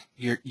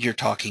 you're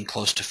talking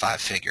close to 5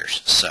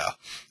 figures, so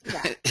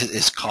yeah.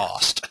 Is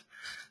cost.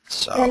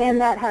 So. And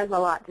that has a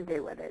lot to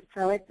do with it.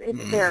 So it's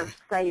their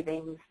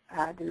savings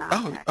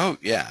denial. Oh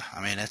yeah.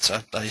 I mean,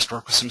 I used to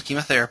work with some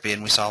chemotherapy,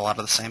 and we saw a lot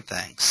of the same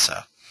things. So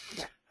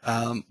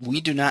yeah. We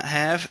do not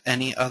have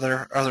any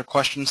other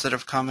questions that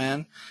have come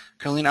in.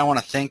 Carlene, I want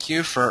to thank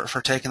you for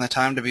taking the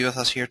time to be with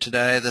us here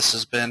today. This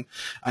has been,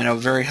 I know,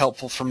 very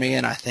helpful for me,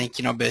 and I think,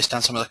 based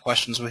on some of the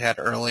questions we had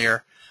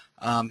earlier,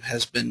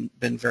 has been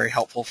very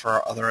helpful for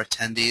our other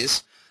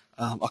attendees.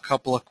 A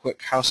couple of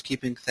quick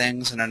housekeeping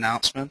things and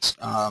announcements.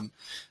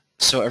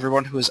 So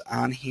everyone who is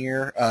on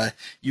here,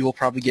 you will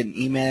probably get an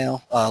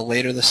email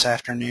later this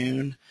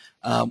afternoon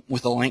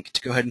with a link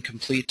to go ahead and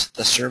complete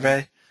the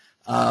survey.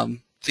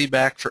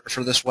 Feedback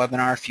for this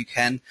webinar, if you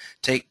can,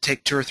 take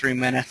 2 or 3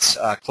 minutes,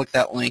 click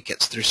that link.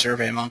 It's through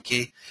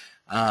SurveyMonkey.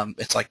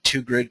 It's like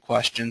 2 grid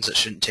questions. It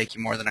shouldn't take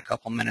you more than a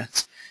couple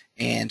minutes,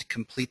 and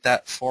complete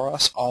that for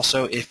us.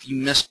 Also, if you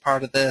missed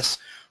part of this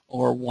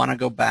or want to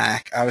go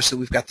back, obviously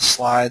we've got the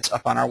slides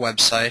up on our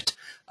website,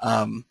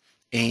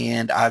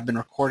 and I've been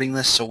recording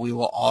this, so we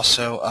will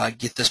also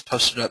get this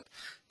posted up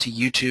to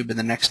YouTube in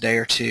the next day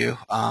or two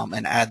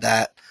and add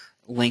that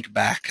link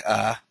back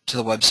to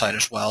the website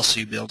as well, so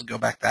you'll be able to go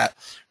back that,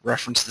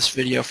 reference this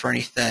video for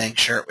anything,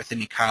 share it with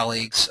any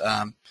colleagues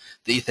that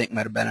you think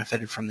might have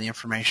benefited from the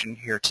information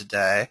here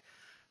today.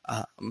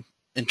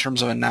 In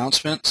terms of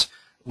announcements,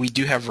 we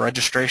do have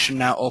registration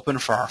now open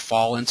for our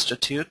Fall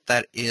Institute.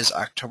 That is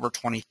October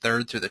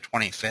 23rd through the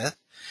 25th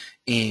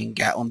in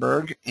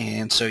Gatlinburg,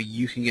 and so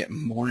you can get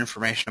more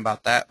information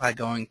about that by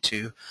going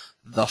to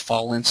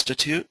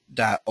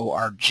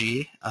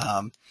thefallinstitute.org.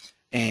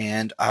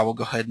 And I will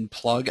go ahead and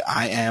plug,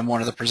 I am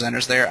one of the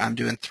presenters there. I'm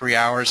doing 3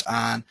 hours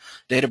on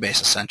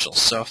database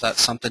essentials. So if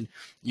that's something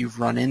you've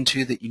run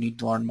into that you need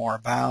to learn more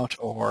about,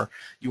 or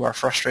you are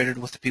frustrated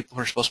with the people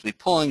who are supposed to be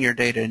pulling your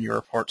data and your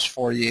reports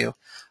for you,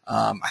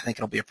 I think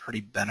it'll be a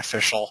pretty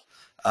beneficial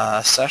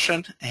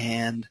session.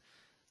 And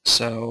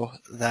so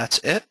that's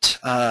it.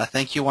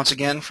 Thank you once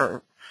again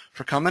for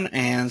coming,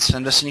 and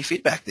send us any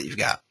feedback that you've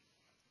got.